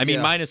home. I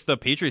mean, minus the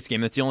Patriots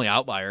game, that's the only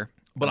outlier.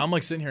 But I'm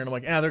like sitting here and I'm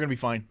like, they're gonna be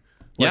fine.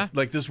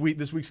 Like this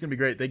week's gonna be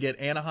great. They get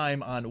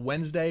Anaheim on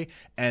Wednesday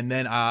and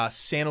then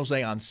San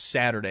Jose on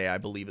Saturday, I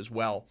believe, as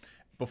well,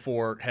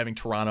 before having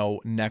Toronto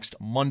next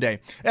Monday.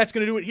 That's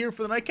gonna do it here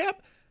for the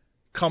Nightcap.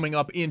 Coming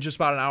up in just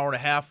about an hour and a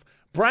half,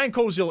 Brian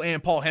Koziel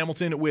and Paul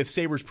Hamilton with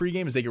Sabres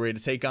pregame as they get ready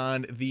to take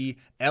on the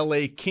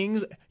LA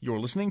Kings. You're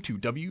listening to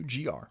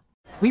WGR.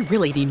 We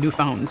really need new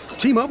phones.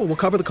 T-Mobile will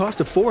cover the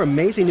cost of 4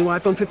 amazing new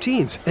iPhone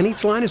 15s, and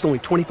each line is only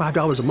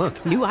 $25 a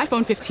month. New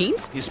iPhone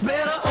 15s? It's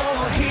better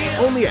over here.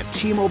 Only at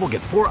T-Mobile,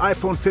 get 4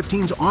 iPhone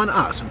 15s on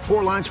us and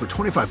 4 lines for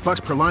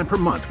 $25 per line per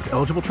month with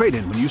eligible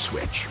trade-in when you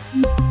switch.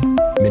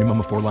 Minimum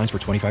of 4 lines for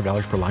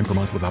 $25 per line per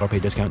month with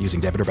autopay discount using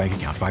debit or bank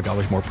account.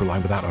 $5 more per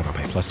line without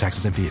autopay, plus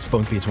taxes and fees.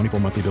 Phone fee at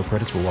 24 monthly bill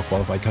credits for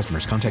well-qualified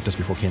customers. Contact us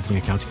before canceling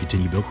account to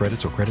continue bill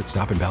credits or credit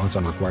stop and balance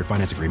on required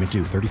finance agreement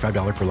due.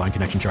 $35 per line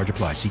connection charge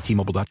applies. See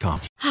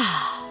T-Mobile.com.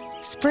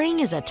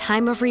 Spring is a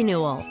time of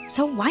renewal,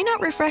 so why not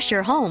refresh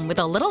your home with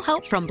a little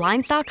help from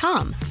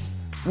Blinds.com?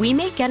 We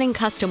make getting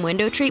custom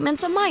window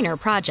treatments a minor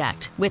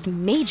project with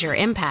major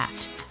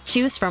impact.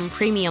 Choose from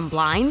premium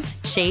blinds,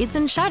 shades,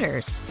 and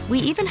shutters. We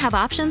even have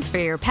options for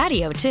your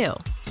patio, too.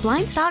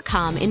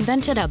 Blinds.com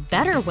invented a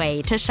better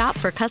way to shop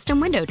for custom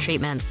window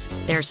treatments.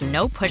 There's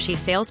no pushy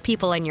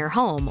salespeople in your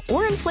home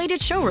or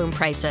inflated showroom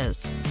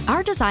prices.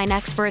 Our design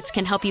experts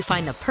can help you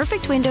find the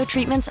perfect window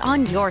treatments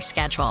on your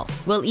schedule.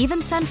 We'll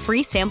even send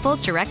free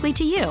samples directly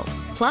to you.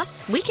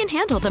 Plus, we can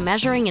handle the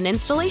measuring and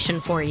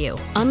installation for you.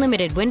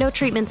 Unlimited window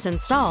treatments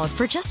installed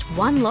for just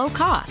one low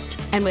cost.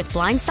 And with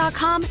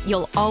Blinds.com,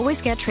 you'll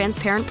always get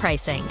transparent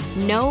pricing.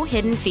 No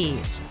hidden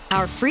fees.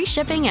 Our free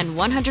shipping and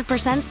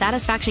 100%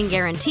 satisfaction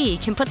guarantee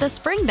can put the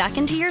spring back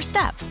into your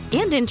step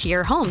and into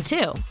your home,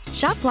 too.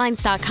 Shop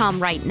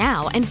Blinds.com right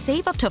now and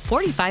save up to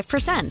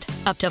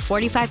 45%. Up to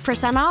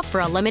 45% off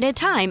for a limited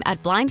time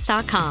at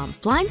Blinds.com.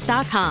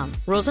 Blinds.com.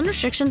 Rules and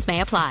restrictions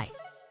may apply.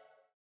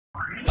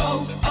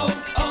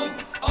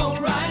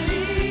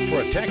 O'Reilly.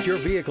 Protect your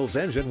vehicle's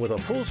engine with a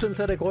full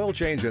synthetic oil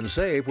change and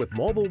save with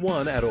Mobil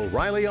 1 at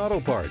O'Reilly Auto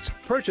Parts.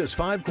 Purchase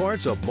 5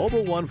 quarts of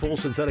Mobil 1 full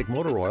synthetic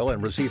motor oil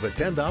and receive a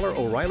 $10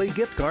 O'Reilly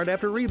gift card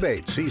after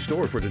rebate. See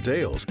store for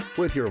details.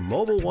 With your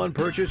Mobil 1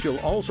 purchase, you'll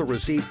also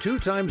receive 2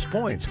 times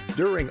points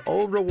during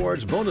O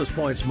Rewards Bonus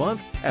Points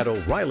Month at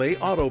O'Reilly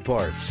Auto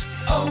Parts.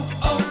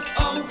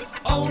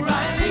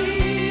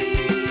 O'Reilly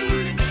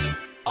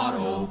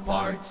Auto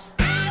Parts.